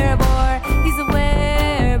wherebore. He's the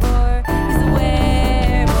wherebore, he's the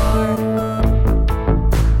wherebore.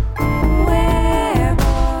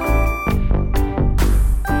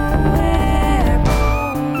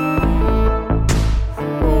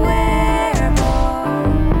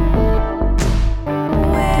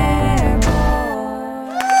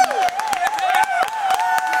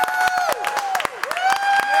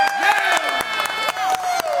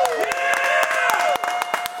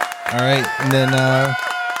 All right, and then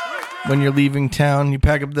when you're leaving town, you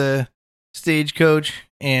pack up the stagecoach,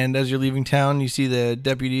 and as you're leaving town, you see the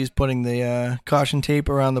deputies putting the caution tape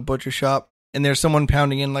around the butcher shop, and there's someone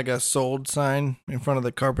pounding in like a sold sign in front of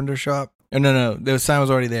the carpenter shop. Oh, no, the sign was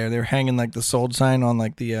already there. They were hanging like the sold sign on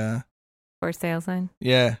like the For sale sign.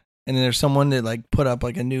 yeah, and then there's someone that like put up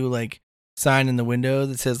like a new like sign in the window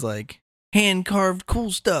that says like hand carved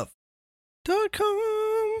cool stuff.com.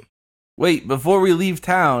 Wait, before we leave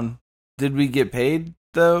town, did we get paid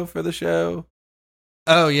though for the show?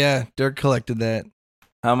 Oh yeah, Dirk collected that.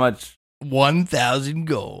 How much? 1,000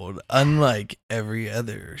 gold, unlike every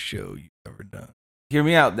other show you've ever done. Hear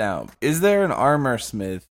me out now. Is there an armor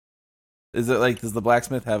smith? Is it like, does the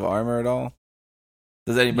blacksmith have armor at all?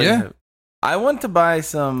 Does anybody Yeah. have? I want to buy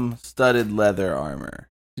some studded leather armor.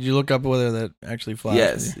 Did you look up whether that actually flies?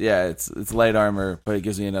 Yes, yeah, it's light armor, but it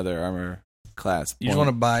gives me another armor class. You just want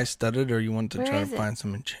to buy studded, or you want to Where try is to it? find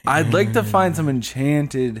some enchanted? I'd like to find some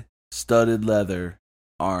enchanted studded leather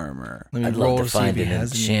armor. Let me I'd roll love to see find if he an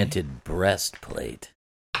has any. enchanted breastplate.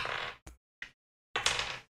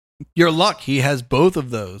 Your luck, he has both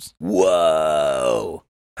of those. Whoa!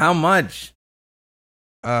 How much?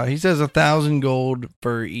 He says 1,000 gold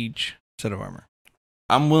for each set of armor.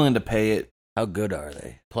 I'm willing to pay it. How good are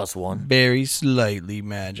they? +1? Very slightly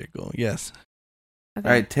magical. Yes. Okay.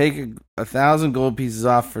 All right, take 1,000 gold pieces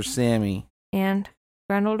off for Sammy. And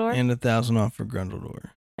Grundledor. And 1,000 off for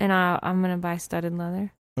Grundledor. And I'm going to buy studded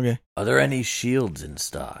leather. Okay. Are there any shields in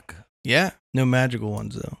stock? Yeah. No magical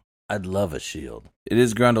ones, though. I'd love a shield. It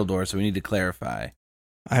is Grundledor, so we need to clarify.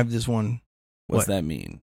 I have this one. What's What? that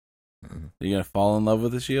mean? Mhm. Are you gonna fall in love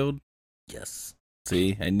with the shield? Yes.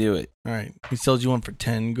 See, I knew it. All right. He sells you one for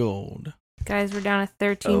 10 gold. Guys, we're down to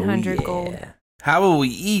 1,300 Oh, yeah. gold. How will we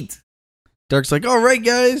eat? Dirk's like, all right,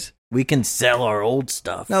 guys. We can sell our old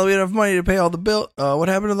stuff. Now that we have enough money to pay all the bill, what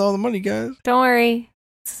happened to all the money, guys? Don't worry.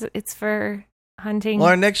 It's for hunting. Well,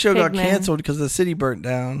 our next show got pigmen. canceled because the city burnt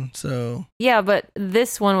down. So Yeah, but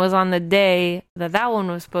this one was on the day that one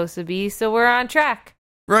was supposed to be, so we're on track.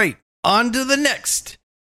 right, on to the next.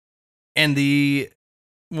 And the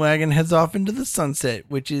wagon heads off into the sunset,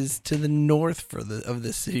 which is to the north of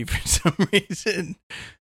the city for some reason.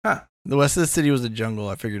 Huh. The west of the city was a jungle.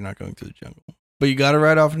 I figured not going through the jungle. But you got to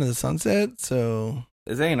ride off into the sunset, so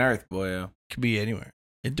This ain't Earth, boyo. it could be anywhere.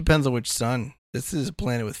 It depends on which sun. This is a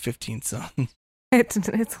planet with 15 suns. It's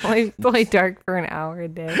only dark for an hour a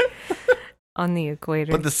day on the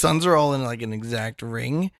equator. But the suns are all in like an exact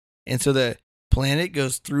ring. And so the planet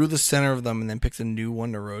goes through the center of them and then picks a new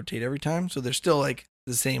one to rotate every time. So they're still like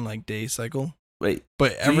the same like day cycle. Wait,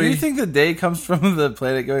 But do you think the day comes from the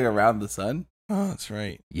planet going around the sun? Oh, that's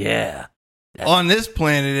right. Yeah. On this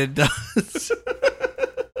planet, it does.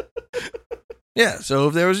 Yeah, so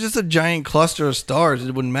if there was just a giant cluster of stars,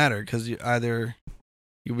 it wouldn't matter because either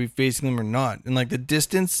you'll be facing them or not. And like the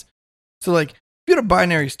distance, so like if you had a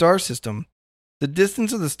binary star system, the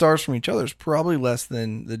distance of the stars from each other is probably less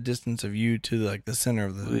than the distance of you to like the center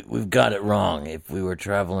of the. We've got it wrong. If we were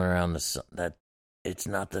traveling around the sun, that it's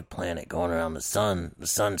not the planet going around the sun. The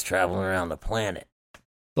sun's traveling around the planet.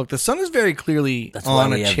 Look, the sun is very clearly That's why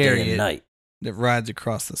on we a have day and chariot night. that rides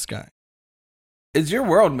across the sky. It's your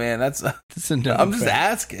world, man. That's. That's a known I'm just fact.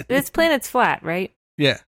 asking. This planet's flat, right?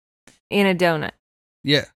 Yeah, In a donut.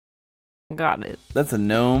 yeah. Got it. That's a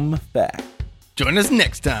gnome fact. Join us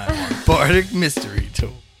next time on Bardic Mystery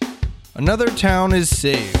Tour. Another town is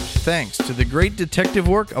saved thanks to the great detective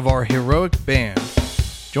work of our heroic band.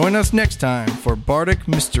 Join us next time for Bardic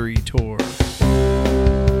Mystery Tour. The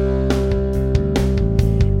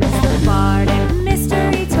Bardic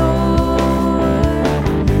Mystery Tour.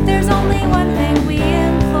 There's only one thing we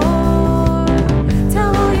implore.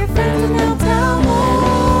 Tell all your friends and they'll tell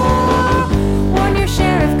more. Warn your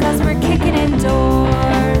sheriff 'cause we're kicking in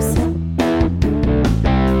doors.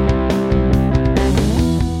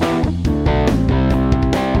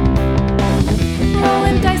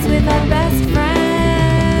 Rolling dice with our best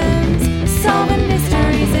friends. Solving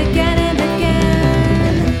mysteries again and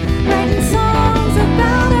again. Writing songs about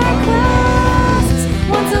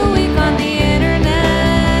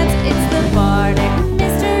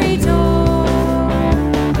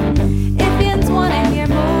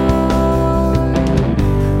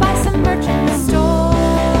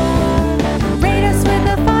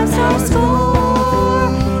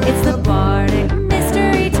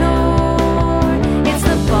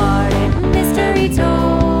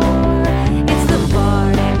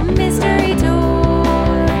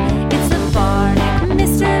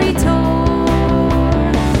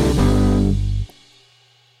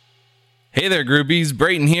Hey there, groupies.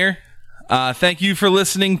 Brayton here. Thank you for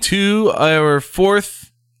listening to our 4th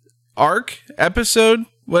arc episode.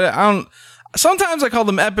 Sometimes I call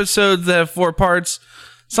them episodes that have 4 parts.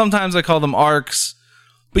 Sometimes I call them arcs.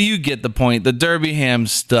 But you get the point. The Derbyham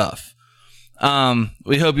stuff.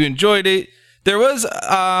 We hope you enjoyed it. There was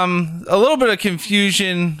a little bit of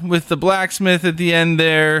confusion with the blacksmith at the end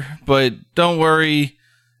there. But don't worry.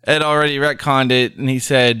 Ed already retconned it. And he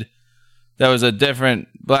said that was a different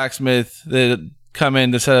blacksmith that come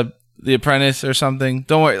in to set up the apprentice or something.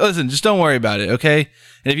 Don't worry. Listen, just don't worry about it, okay?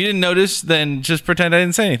 And if you didn't notice, then just pretend I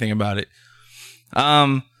didn't say anything about it.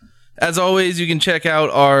 As always, you can check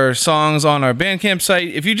out our songs on our Bandcamp site.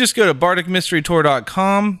 If you just go to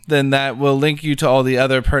bardicmysterytour.com, then that will link you to all the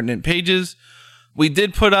other pertinent pages. We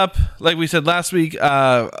did put up, like we said last week,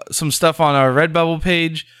 some stuff on our Redbubble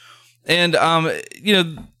page. And,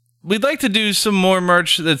 we'd like to do some more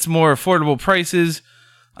merch that's more affordable prices.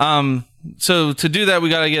 So to do that, we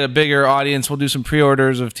got to get a bigger audience. We'll do some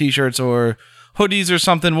pre-orders of t-shirts or hoodies or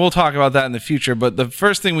something. We'll talk about that in the future. But the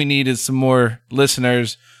first thing we need is some more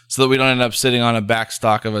listeners so that we don't end up sitting on a back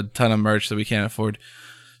stock of a ton of merch that we can't afford.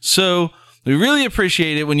 So we really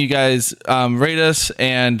appreciate it when you guys rate us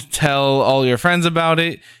and tell all your friends about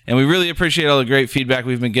it. And we really appreciate all the great feedback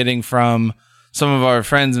we've been getting from some of our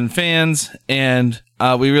friends and fans. And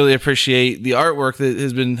we really appreciate the artwork that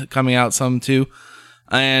has been coming out some too.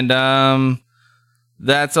 And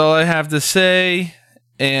that's all I have to say.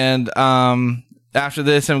 And after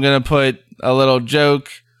this, I'm going to put a little joke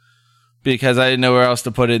because I didn't know where else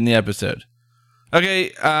to put it in the episode.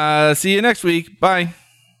 Okay, see you next week. Bye.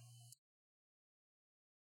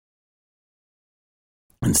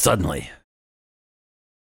 And suddenly,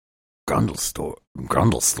 Grundlestor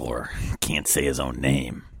can't say his own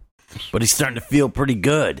name, but he's starting to feel pretty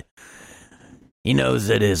good. He knows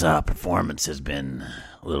that his performance has been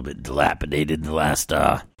a little bit dilapidated the last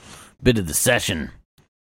bit of the session.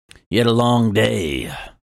 He had a long day.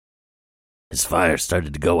 His fire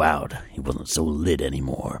started to go out. He wasn't so lit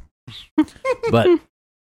anymore. But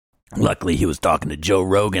luckily he was talking to Joe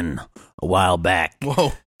Rogan a while back.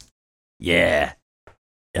 Whoa. Yeah.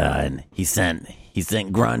 And he sent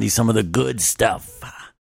Grundy some of the good stuff.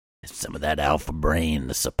 Some of that alpha brain,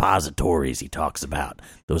 the suppositories he talks about,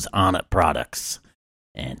 those Onnit products.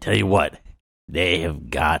 And tell you what, they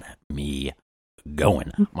have got me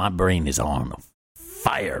going. My brain is on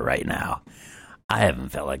fire right now. I haven't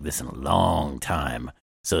felt like this in a long time.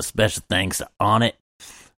 So special thanks to Onnit.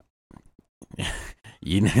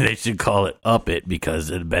 You know, they should call it Up It because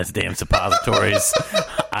they're the best damn suppositories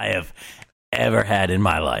I have ever had in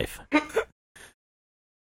my life.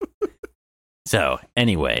 So,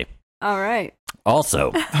 anyway. All right.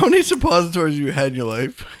 Also. How many suppositories you had in your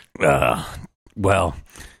life? Well,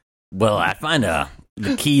 I find the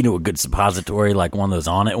key to a good suppository, like one of those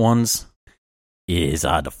Onnit ones, is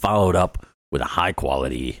to follow it up with a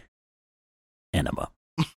high-quality enema.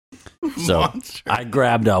 So, I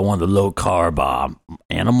grabbed one of the low-carb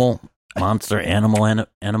Monster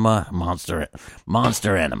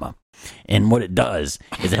Enema. And what it does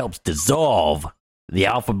is it helps dissolve the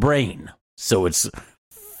alpha brain. So it's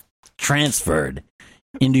transferred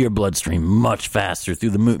into your bloodstream much faster through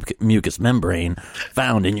the mucous membrane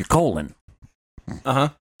found in your colon. Uh-huh.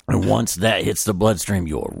 And once that hits the bloodstream,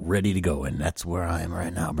 you're ready to go. And that's where I am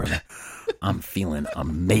right now, brother. I'm feeling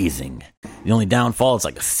amazing. The only downfall is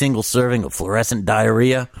like a single serving of fluorescent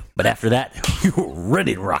diarrhea. But after that, you're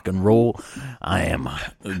ready to rock and roll. I am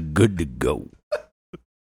good to go.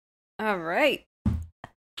 All right.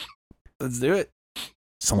 Let's do it.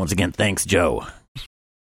 So once again, thanks, Joe.